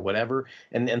accomplish or whatever.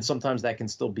 And sometimes that can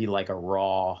still be like a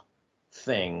raw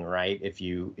thing, right? If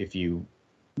you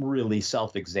really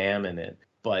self-examine it.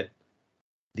 But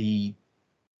the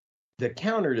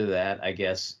counter to that, I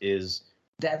guess, is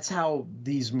that's how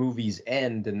these movies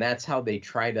end, and that's how they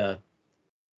try to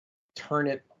turn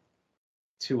it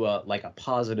to a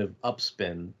positive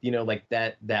upspin, you know, like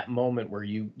that moment where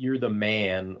you're the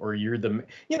man, or you're the,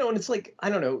 you know, and it's like, I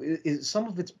don't know, some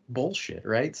of it's bullshit,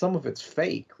 right? Some of it's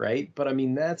fake, right? But I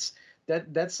mean, that's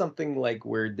something like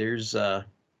where there's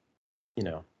you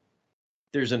know,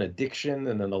 there's an addiction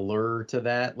and an allure to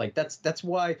that. Like, that's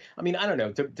why, I mean, I don't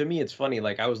know, to me it's funny,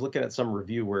 like I was looking at some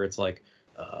review where it's like,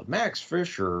 Max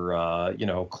Fisher, you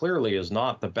know, clearly is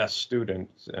not the best student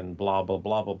and blah blah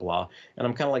blah blah blah, and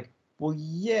I'm kind of like, well,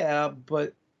 yeah,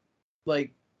 but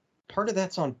like part of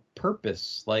that's on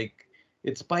purpose. Like,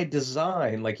 it's by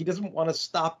design. Like, he doesn't want to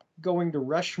stop going to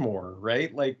Rushmore,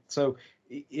 right? Like, so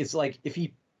it's like, if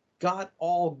he got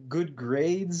all good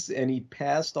grades and he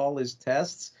passed all his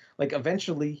tests, like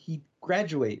eventually he'd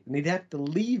graduate and he'd have to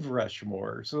leave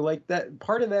Rushmore. So like, that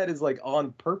part of that is like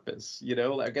on purpose, you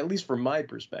know, like at least from my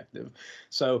perspective.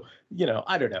 So, you know,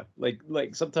 I don't know,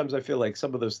 like sometimes I feel like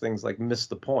some of those things like miss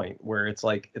the point, where it's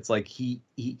like he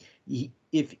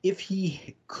if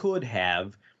he could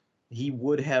have, he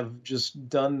would have just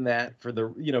done that for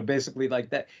the, you know, basically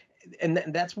like that. And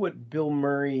that's what Bill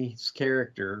Murray's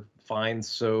character finds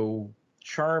so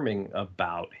charming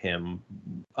about him,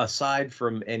 aside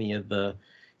from any of the,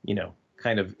 you know,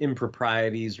 kind of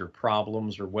improprieties or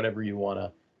problems or whatever you want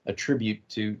to attribute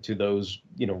to those,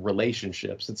 you know,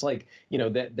 relationships. It's like, you know,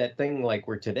 that thing, like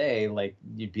where today, like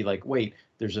you'd be like, wait,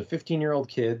 there's a 15-year-old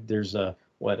kid, there's a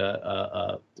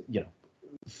you know,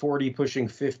 40 pushing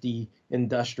 50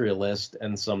 industrialist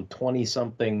and some 20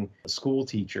 something school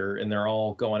teacher, and they're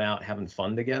all going out having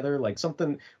fun together, like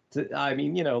something I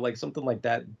mean, you know, like something like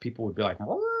that, people would be like,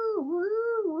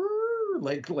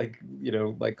 like, you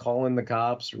know, like calling the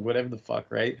cops or whatever the fuck,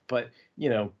 right? But, you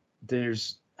know,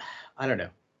 there's, I don't know,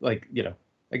 like, you know,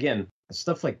 again,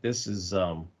 stuff like this is,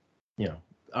 you know,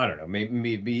 I don't know,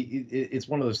 maybe it's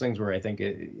one of those things where I think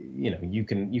you know, you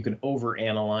can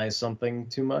overanalyze something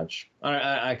too much.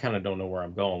 I kind of don't know where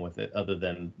I'm going with it, other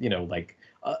than, you know, like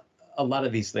a lot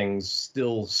of these things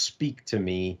still speak to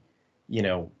me, you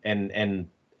know, and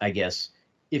I guess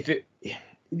if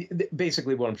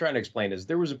basically what I'm trying to explain is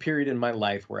there was a period in my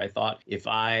life where I thought if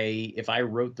I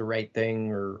wrote the right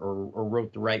thing or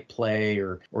wrote the right play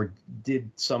or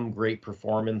did some great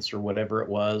performance or whatever it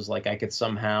was, like I could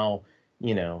somehow,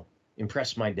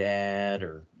 impress my dad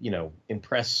or,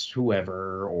 impress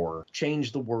whoever or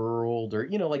change the world or,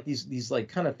 like these like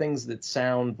kind of things that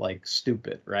sound like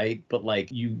stupid, right? But like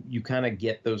you kind of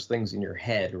get those things in your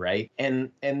head, right?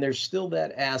 And there's still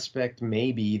that aspect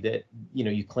maybe that,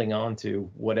 you cling on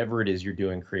to whatever it is you're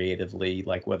doing creatively,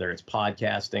 like whether it's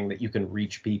podcasting that you can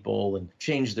reach people and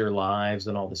change their lives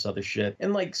and all this other shit.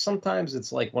 And like sometimes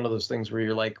it's like one of those things where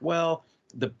you're like, well,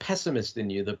 the pessimist in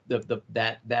you,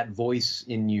 that voice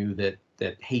in you that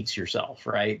hates yourself,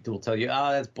 right? Will tell you,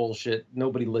 that's bullshit.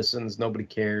 Nobody listens. Nobody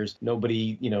cares.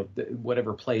 Nobody,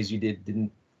 whatever plays you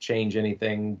didn't change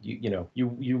anything.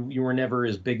 You were never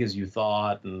as big as you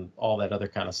thought and all that other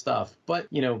kind of stuff. But,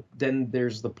 then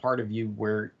there's the part of you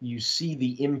where you see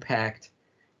the impact,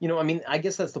 I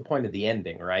guess that's the point of the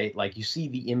ending, right? Like you see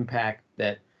the impact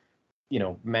that,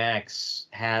 Max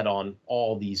had on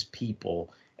all these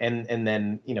people. And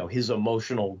then, his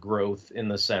emotional growth in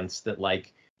the sense that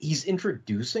like he's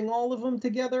introducing all of them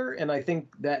together. And I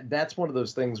think that's one of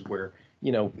those things where,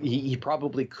 he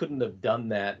probably couldn't have done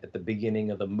that at the beginning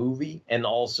of the movie. And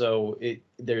also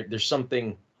there's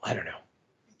something, I don't know.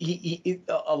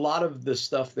 A lot of the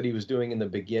stuff that he was doing in the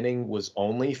beginning was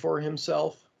only for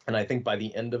himself. And I think by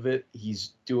the end of it,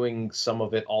 he's doing some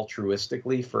of it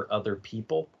altruistically for other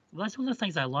people. Well, that's one of the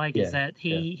things I like is that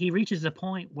he reaches a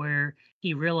point where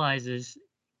he realizes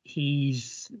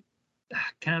he's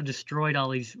kind of destroyed all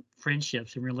these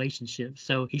friendships and relationships.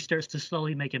 So he starts to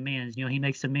slowly make amends. He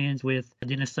makes amends with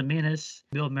Dennis the Menace,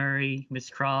 Bill Murray, Miss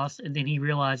Cross, and then he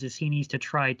realizes he needs to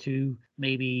try to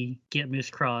maybe get Miss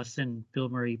Cross and Bill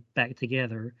Murray back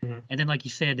together. Mm-hmm. And then, like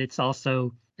you said, it's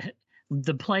also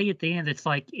the play at the end. It's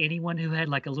like anyone who had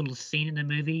like a little scene in the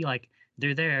movie, like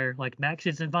they're there. Like Max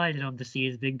has invited him to see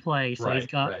his big play, so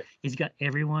he's got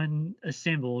everyone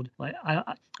assembled. Like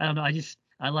I don't know.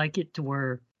 I like it to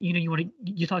where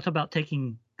you talked about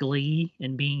taking glee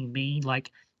and being mean. Like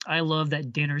I love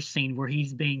that dinner scene where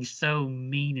he's being so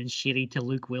mean and shitty to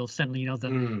Luke Wilson.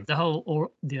 The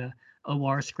whole the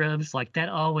OR scrubs, like that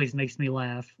always makes me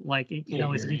laugh. Like it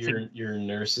always your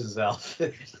nurse's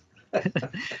outfit.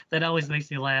 That always makes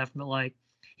me laugh. But like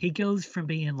he goes from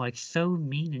being like so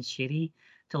mean and shitty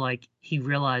to like he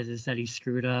realizes that he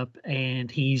screwed up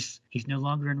and he's no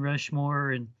longer in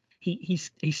Rushmore, and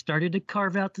he started to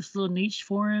carve out this little niche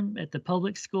for him at the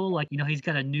public school. Like he's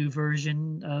got a new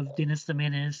version of Dennis the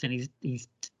Menace, and he's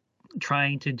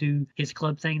trying to do his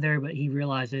club thing there, but he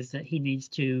realizes that he needs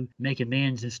to make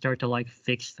amends and start to like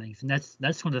fix things. And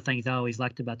that's one of the things I always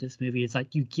liked about this movie. Is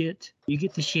like you get the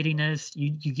shittiness,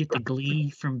 you get the glee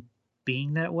from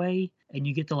being that way, and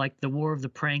you get to like the war of the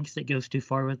pranks that goes too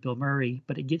far with Bill Murray,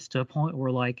 but it gets to a point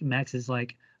where like Max is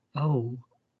like, oh,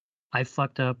 I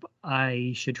fucked up,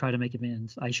 I should try to make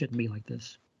amends, I shouldn't be like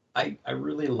this. I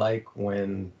really like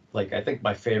when, like, I think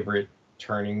my favorite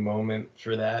turning moment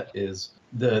for that is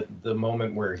the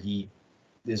moment where he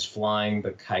is flying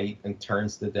the kite and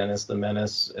turns to Dennis the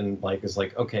Menace and like is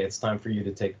like, okay, it's time for you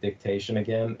to take dictation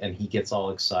again, and he gets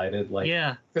all excited, like,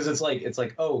 yeah, because it's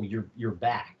like oh, you're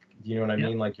back. You know what I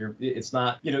mean? Like it's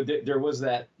not, there was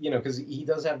that, because he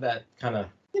does have that kind of,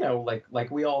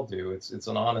 like we all do. It's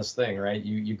an honest thing, right?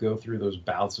 You go through those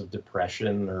bouts of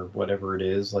depression or whatever it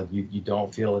is. Like you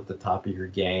don't feel at the top of your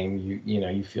game.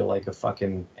 You feel like a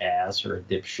fucking ass or a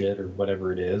dipshit or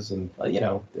whatever it is. And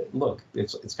look,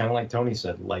 it's kind of like Tony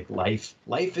said. Like life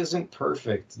isn't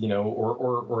perfect,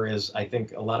 or as I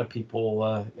think a lot of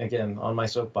people, again on my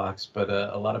soapbox, but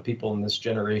a lot of people in this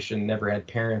generation never had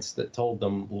parents that told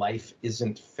them life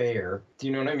isn't fair. Do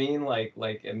you know what I mean?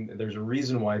 Like, and there's a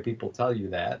reason why people tell you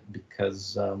that,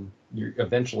 because you're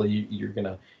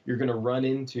gonna run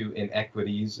into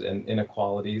inequities and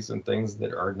inequalities and things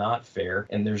that are not fair,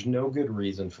 and there's no good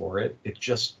reason for it. It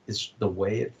just is the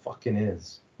way it fucking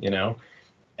is,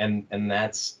 and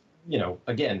that's,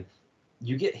 again,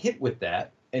 you get hit with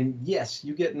that, and yes,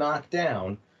 you get knocked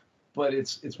down, but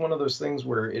it's one of those things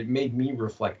where it made me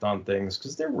reflect on things,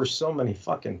 because there were so many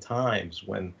fucking times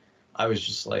when I was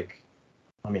just like,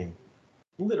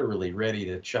 literally ready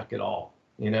to chuck it all,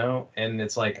 and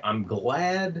it's like, I'm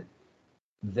glad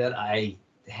that I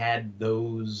had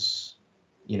those,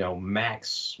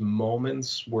 Max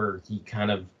moments where he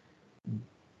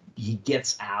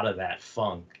gets out of that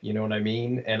funk, you know what I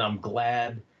mean? And I'm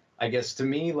glad, I guess, to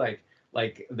me, like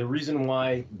the reason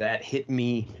why that hit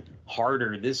me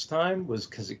harder this time was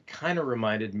because it kind of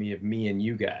reminded me of me and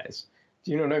you guys. Do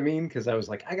you know what I mean? Because I was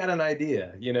like, I got an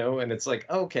idea, and it's like,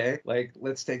 okay, like,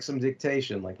 let's take some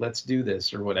dictation, like, let's do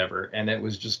this or whatever. And it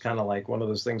was just kind of like one of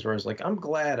those things where I was like, I'm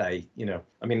glad I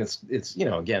mean, it's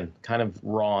again, kind of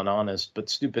raw and honest,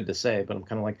 but stupid to say, but I'm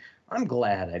kind of like, I'm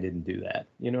glad I didn't do that.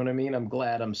 You know what I mean? I'm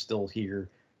glad I'm still here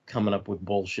coming up with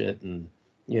bullshit and,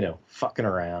 fucking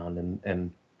around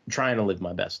and trying to live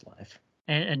my best life.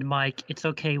 And Mike, it's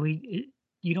okay.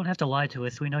 You don't have to lie to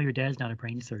us. We know your dad's not a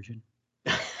brain surgeon.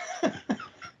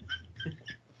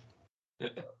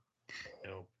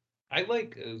 No. I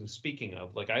like speaking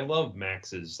of, like, I love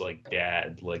Max's like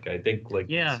dad. Like, I think like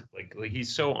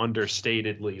he's so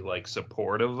understatedly like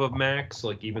supportive of Max.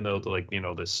 Like, even though like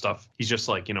this stuff, he's just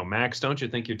like, Max, don't you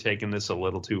think you're taking this a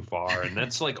little too far? And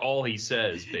that's like all he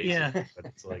says basically. Yeah. But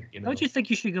it's like, don't you think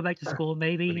you should go back to school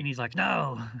maybe? And he's like,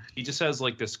 no. He just has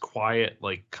like this quiet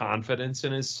like confidence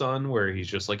in his son where he's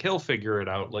just like, he'll figure it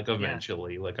out like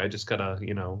eventually. Like, I just gotta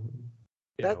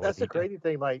that's the crazy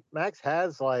thing. Like, Max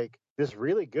has like this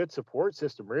really good support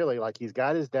system, really. Like, he's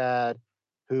got his dad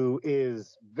who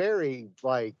is very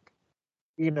like,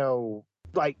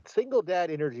 like single dad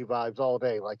energy vibes all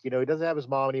day. Like, he doesn't have his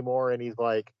mom anymore, and he's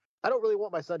like, I don't really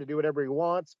want my son to do whatever he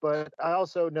wants, but I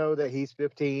also know that he's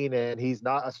 15 and he's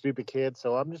not a stupid kid,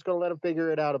 so I'm just going to let him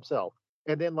figure it out himself.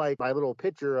 And then, like, my little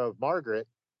picture of Margaret,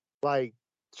 like,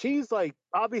 she's like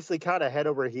obviously kind of head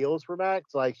over heels for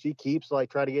Max. Like, she keeps like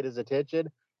trying to get his attention,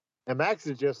 and Max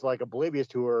is just like oblivious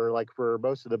to her, like, for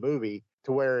most of the movie,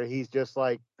 to where he's just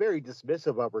like very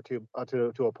dismissive of her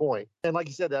to a point. And like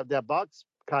you said, that box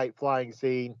kite flying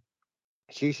scene,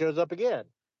 she shows up again,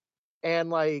 and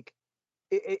like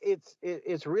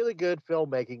it's really good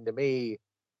filmmaking to me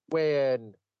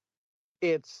when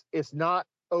it's not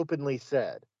openly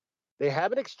said. They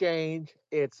have an exchange.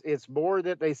 It's more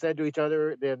that they said to each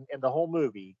other than in the whole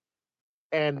movie.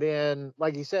 And then,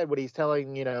 like you said, when he's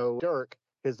telling Dirk,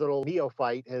 his little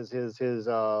neophyte, his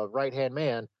right hand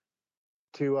man,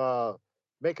 to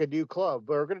make a new club.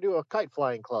 We're going to do a kite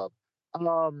flying club.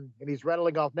 And he's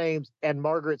rattling off names, and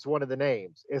Margaret's one of the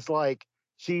names. It's like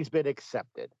she's been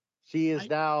accepted. She's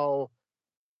now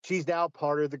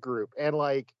part of the group, and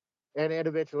like, and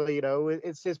eventually,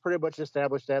 it's pretty much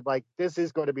established that like this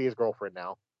is going to be his girlfriend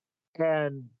now,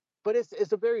 but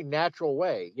it's a very natural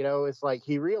way. It's like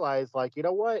he realized, like, you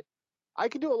know what, I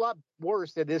could do a lot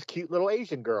worse than this cute little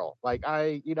Asian girl. Like,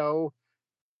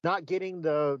 not getting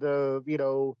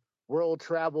the world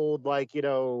traveled, like,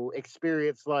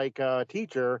 experience, like,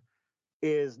 teacher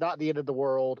is not the end of the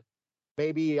world.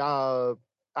 Maybe I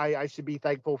should be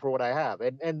thankful for what I have.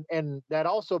 And that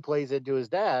also plays into his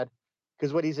dad,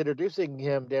 because when he's introducing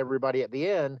him to everybody at the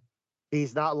end,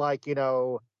 he's not like,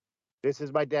 this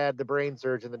is my dad, the brain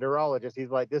surgeon, the neurologist.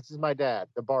 He's like, this is my dad,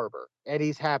 the barber. And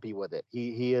he's happy with it.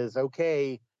 He is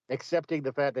okay accepting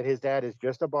the fact that his dad is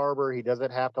just a barber. He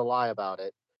doesn't have to lie about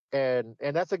it. And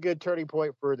that's a good turning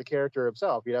point for the character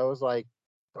himself. It's like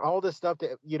all this stuff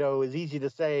that, is easy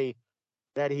to say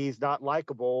that he's not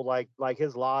likable, like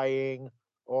his lying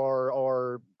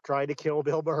or trying to kill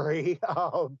Bill Murray.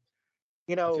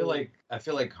 I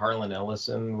feel like Harlan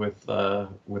Ellison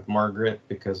with Margaret,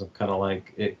 because I'm kind of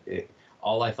like it.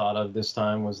 All I thought of this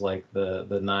time was like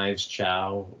the Knives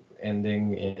Chow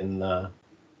ending in the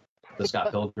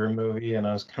Scott Pilgrim movie, and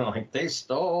I was kind of like, they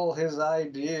stole his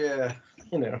idea,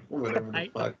 whatever the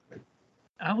fuck.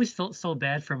 I always felt so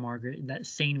bad for Margaret in that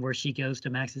scene where she goes to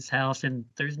Max's house and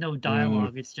there's no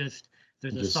dialogue. It's just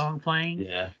there's a song playing,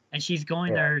 and she's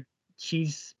going there.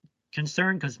 She's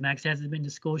concerned because Max hasn't been to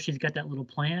school. She's got that little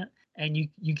plant, and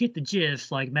you get the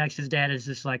gist. Like, Max's dad is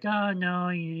just like, oh no,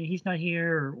 he's not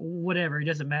here, or whatever. It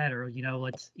doesn't matter.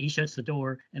 He shuts the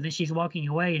door, and then she's walking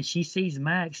away, and she sees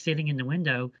Max sitting in the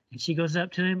window, and she goes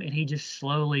up to him, and he just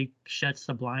slowly shuts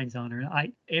the blinds on her.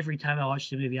 Every time I watch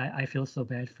the movie, I feel so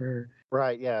bad for her.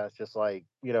 Right? Yeah, it's just like,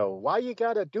 why you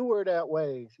gotta do her that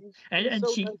way? And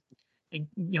she. Nice. And,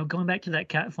 going back to that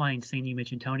cat flying scene you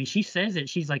mentioned, Tony, she says it.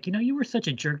 She's like, you were such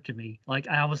a jerk to me. Like,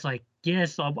 I was like,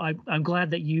 yes, I'm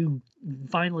glad that you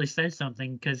finally said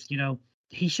something, because,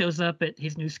 he shows up at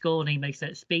his new school and he makes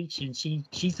that speech, and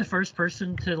she's the first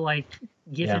person to like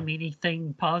give him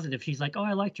anything positive. She's like, oh,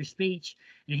 I liked your speech.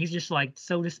 And he's just like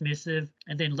so dismissive.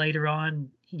 And then later on,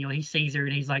 he sees her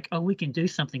and he's like, oh, we can do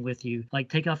something with you. Like,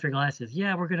 take off your glasses.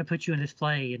 Yeah, we're going to put you in this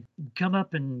play and come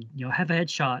up and, have a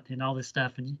headshot and all this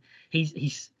stuff. And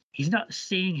he's not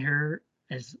seeing her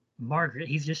as Margaret.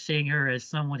 He's just seeing her as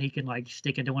someone he can like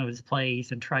stick into one of his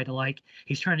plays and try to like,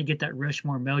 he's trying to get that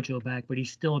Rushmore mojo back, but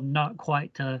he's still not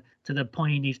quite to the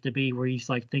point he needs to be where he's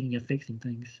like thinking of fixing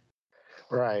things.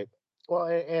 Right. Well,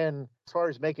 and as far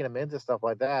as making amends and stuff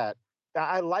like that,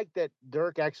 I like that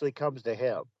Dirk actually comes to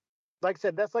him. like I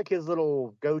said, that's like his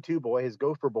little go-to boy, his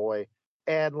gopher boy.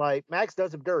 And like Max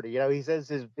does him dirty. He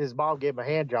says his mom gave him a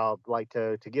hand job, like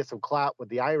to get some clout with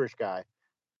the Irish guy.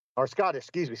 Or Scottish,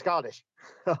 excuse me, Scottish.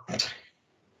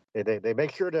 they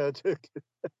make sure to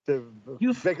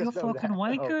You make us know fucking that.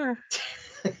 wanker.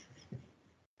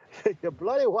 You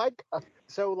bloody white guy.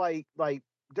 So like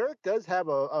Dirk does have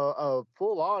a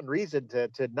full on reason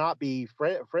to not be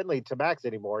friendly to Max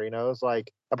anymore. It's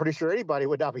like I'm pretty sure anybody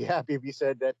would not be happy if you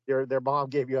said that their mom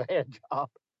gave you a hand job.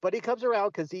 But he comes around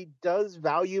because he does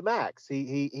value Max.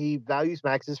 He values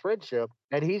Max's friendship,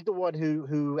 and he's the one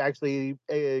who actually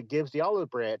gives the olive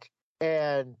branch.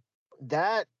 And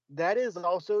that is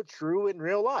also true in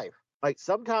real life. Like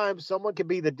sometimes someone can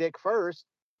be the dick first,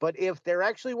 but if they're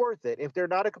actually worth it, if they're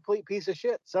not a complete piece of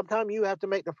shit, sometimes you have to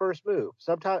make the first move.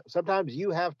 Sometimes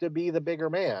you have to be the bigger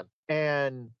man.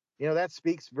 And that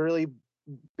speaks really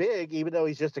big, even though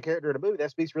he's just a character in a movie.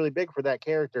 That speaks really big for that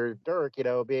character, Dirk.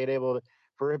 Being able to,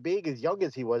 for being as young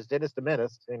as he was, Dennis the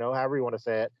Menace. However you want to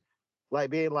say it,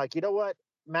 like being like, you know what,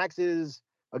 Max is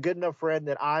a good enough friend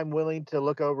that I'm willing to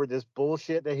look over this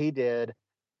bullshit that he did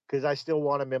because I still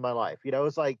want him in my life.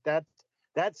 It's like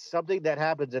that's something that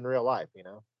happens in real life.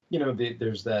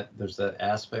 There's that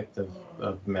aspect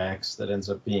of Max that ends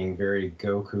up being very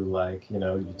Goku-like.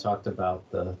 You talked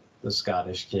about the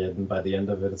Scottish kid, and by the end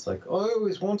of it, it's like, oh, I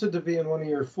always wanted to be in one of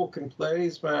your fucking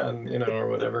plays, man, or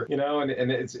whatever,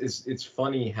 and it's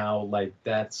funny how like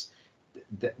that's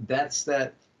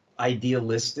that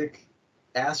idealistic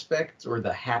aspect or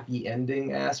the happy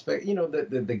ending aspect,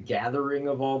 the gathering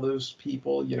of all those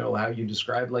people, how you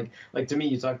described, like to me,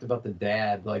 you talked about the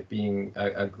dad like being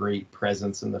a great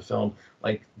presence in the film,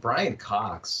 like Brian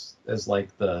Cox as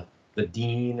like the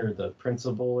dean or the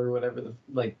principal or whatever,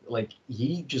 like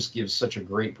he just gives such a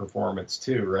great performance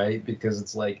too, right? Because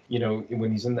it's like,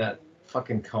 when he's in that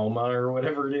fucking coma or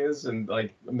whatever it is, and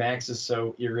like Max is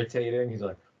so irritating, he's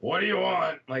like, what do you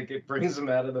want? Like it brings him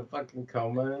out of the fucking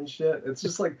coma and shit. It's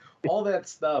just like all that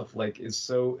stuff like is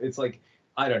so, it's like,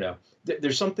 I don't know.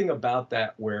 There's something about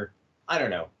that where, I don't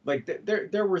know, like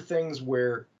there were things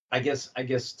where I guess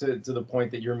to the point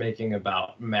that you're making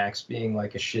about Max being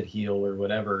like a shit heel or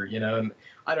whatever, and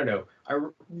I don't know.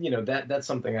 That's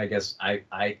something I guess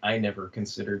I never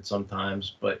considered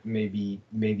sometimes, but maybe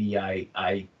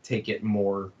I take it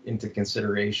more into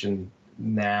consideration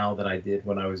now than I did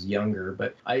when I was younger.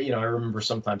 But I remember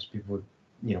sometimes people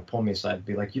would, pull me aside and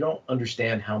be like, you don't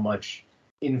understand how much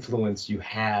influence you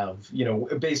have,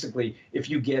 basically if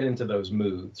you get into those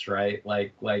moods, right?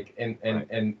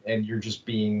 And you're just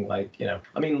being like,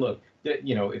 I mean, look,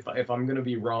 if I'm going to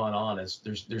be raw and honest,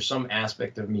 there's some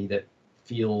aspect of me that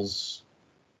feels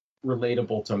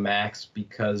relatable to Max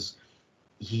because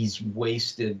he's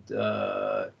wasted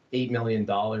 $8 million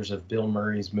of Bill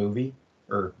Murray's movie.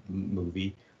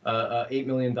 $8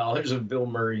 million of Bill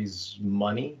Murray's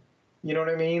money. You know what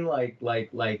I mean? Like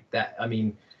that. I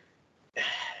mean,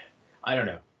 I don't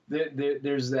know.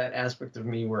 There's that aspect of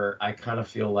me where I kind of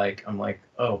feel like I'm like,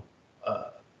 oh,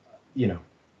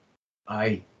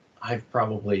 I've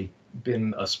probably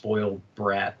been a spoiled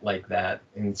brat like that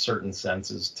in certain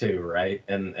senses too, right?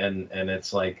 And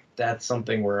it's like that's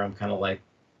something where I'm kind of like,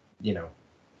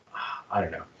 I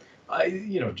don't know.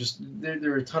 Just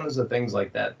there are tons of things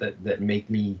like that make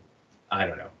me, I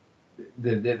don't know,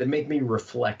 that make me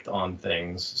reflect on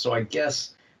things. So I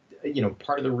guess,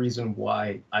 part of the reason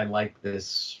why I like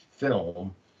this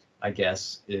film, I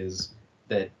guess, is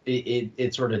that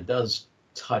it sort of does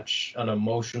touch an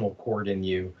emotional chord in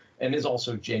you and is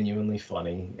also genuinely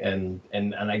funny. And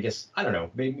I guess, I don't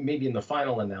know, maybe in the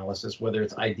final analysis, whether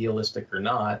it's idealistic or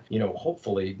not,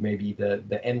 hopefully maybe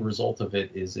the end result of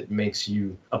it is it makes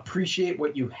you appreciate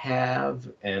what you have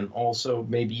and also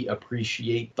maybe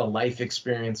appreciate the life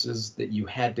experiences that you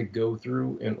had to go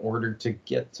through in order to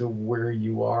get to where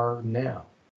you are now.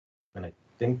 And I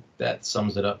think that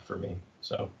sums it up for me.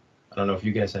 So I don't know if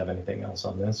you guys have anything else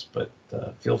on this, but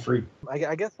feel free.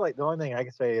 I guess like the only thing I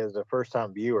can say as a first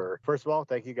time viewer, first of all,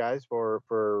 thank you guys for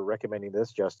recommending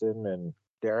this, Justin and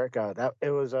Derek. That it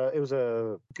was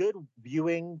a good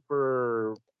viewing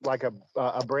for like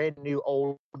a brand new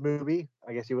old movie,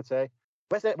 I guess you would say.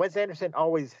 Wes Anderson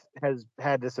always has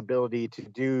had this ability to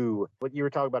do what you were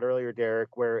talking about earlier,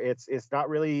 Derek, where it's not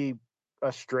really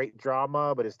a straight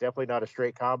drama, but it's definitely not a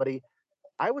straight comedy.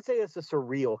 I would say it's a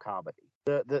surreal comedy.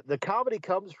 The comedy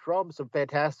comes from some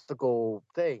fantastical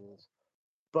things,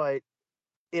 but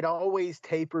it always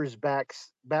tapers back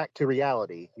to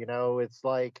reality. It's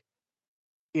like,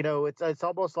 it's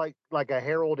almost like a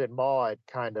Harold and Maude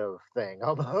kind of thing,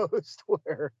 almost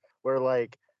where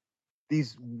like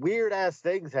these weird ass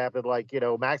things happen, like,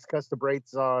 Max cuts the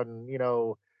brakes on,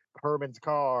 Herman's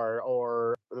car,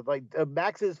 or like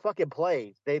Max's fucking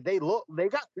plays. They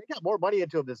got more money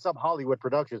into them than some Hollywood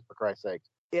productions, for Christ's sake.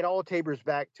 It all tapers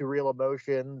back to real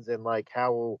emotions and like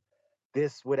how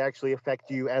this would actually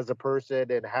affect you as a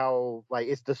person, and how like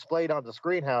it's displayed on the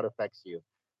screen how it affects you.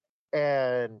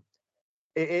 And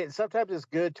it sometimes it's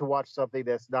good to watch something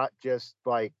that's not just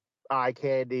like eye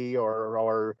candy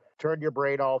or turn your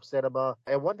brain off cinema.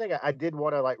 And one thing I did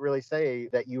want to like really say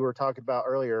that you were talking about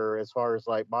earlier, as far as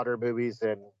like modern movies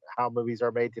and how movies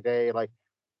are made today, like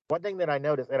one thing that I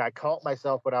noticed, and I caught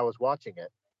myself when I was watching it,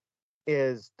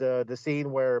 is the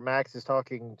scene where Max is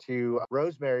talking to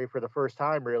Rosemary for the first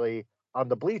time, really, on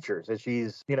the bleachers, and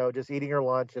she's just eating her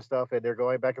lunch and stuff, and they're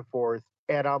going back and forth.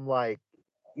 And I'm like,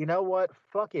 you know what?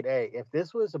 Fucking A. If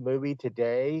this was a movie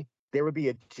today, there would be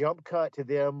a jump cut to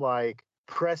them like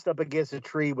pressed up against a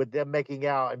tree with them making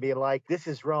out and being like, this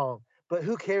is wrong, but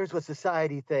who cares what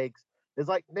society thinks? It's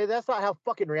like, man, that's not how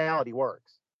fucking reality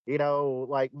works.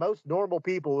 Like most normal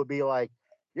people would be like,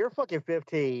 you're fucking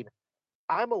 15.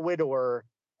 I'm a widower,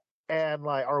 and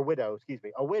like, or widow, excuse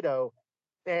me, a widow.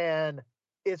 And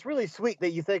it's really sweet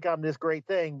that you think I'm this great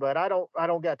thing, but I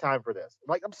don't got time for this.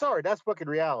 Like, I'm sorry, that's fucking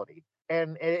reality.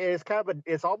 And it's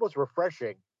it's almost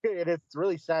refreshing. And it's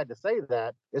really sad to say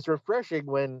that. It's refreshing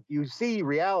when you see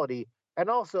reality and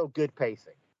also good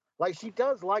pacing. Like, she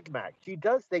does like Max. She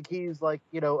does think he's like,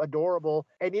 adorable.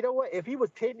 And you know what? If he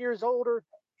was 10 years older,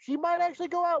 she might actually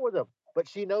go out with him. But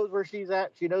she knows where she's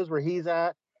at. She knows where he's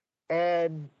at.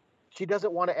 And she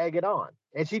doesn't want to egg it on.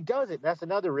 And she doesn't. That's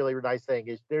another really nice thing,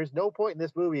 is there's no point in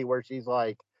this movie where she's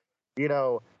like,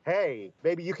 hey,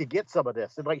 maybe you could get some of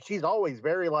this. And like, she's always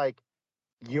very like,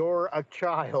 you're a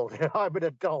child and I'm an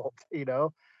adult,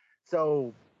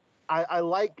 So I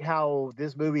like how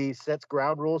this movie sets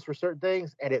ground rules for certain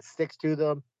things, and it sticks to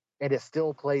them, and it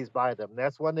still plays by them. And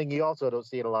that's one thing you also don't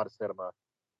see in a lot of cinema.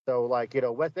 So like,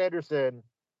 Wes Anderson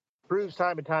proves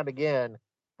time and time again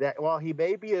that while he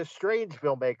may be a strange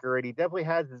filmmaker, and he definitely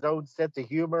has his own sense of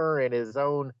humor and his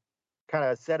own kind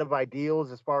of set of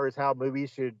ideals as far as how movies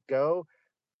should go,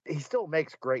 he still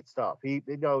makes great stuff. 9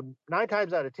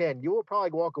 times out of 10, you will probably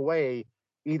walk away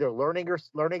either learning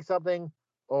something,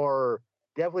 or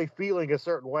definitely feeling a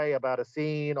certain way about a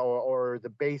scene, or the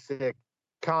basic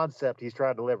concept he's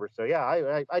trying to deliver. So yeah,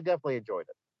 I definitely enjoyed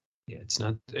it. Yeah,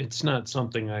 it's not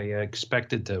something I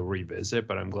expected to revisit,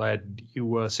 but I'm glad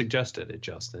you suggested it,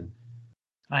 Justin.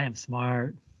 I am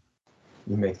smart.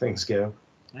 You make things go.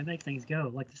 I make things go,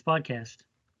 like this podcast.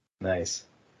 Nice.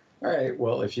 All right.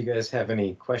 Well, if you guys have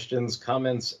any questions,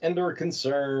 comments, and/or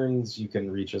concerns, you can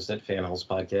reach us at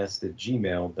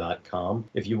fanholespodcast@gmail.com.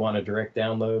 If you want to direct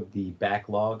download the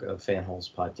backlog of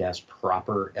Fanholes Podcast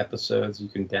proper episodes, you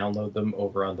can download them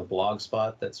over on the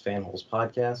Blogspot. That's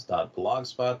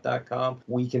fanholespodcast.blogspot.com.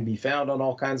 We can be found on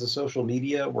all kinds of social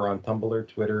media. We're on Tumblr,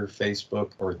 Twitter,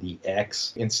 Facebook, or the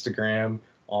X, Instagram,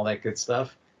 all that good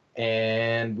stuff.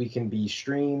 And we can be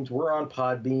streamed. We're on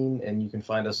Podbean, and you can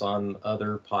find us on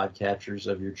other podcatchers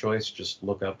of your choice. Just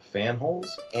look up Fanholes.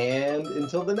 And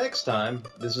until the next time,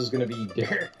 this is going to be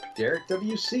Derek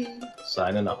WC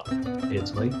signing off.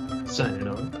 It's Mike signing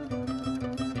off.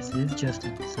 This is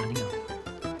Justin signing off.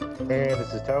 And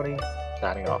this is Tony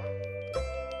signing off.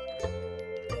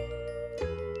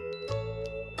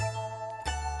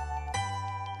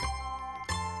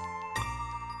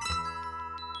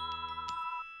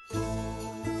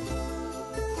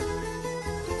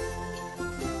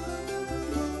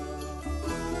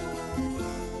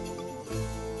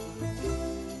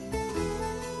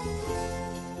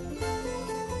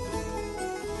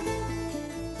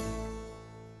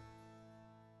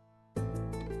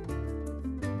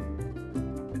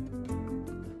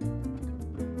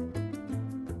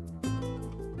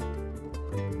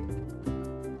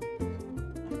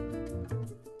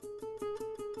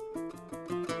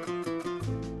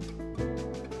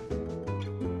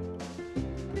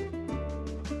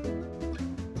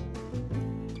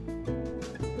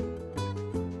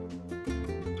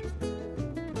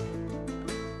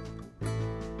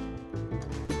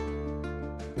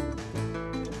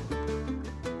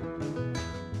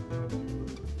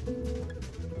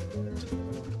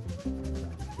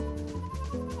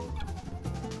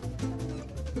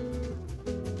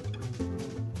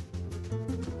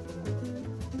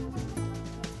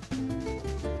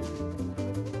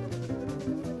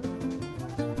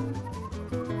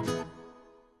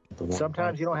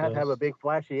 Sometimes you don't have to have a big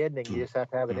flashy ending. You just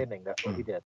have to have an ending. That's what he did.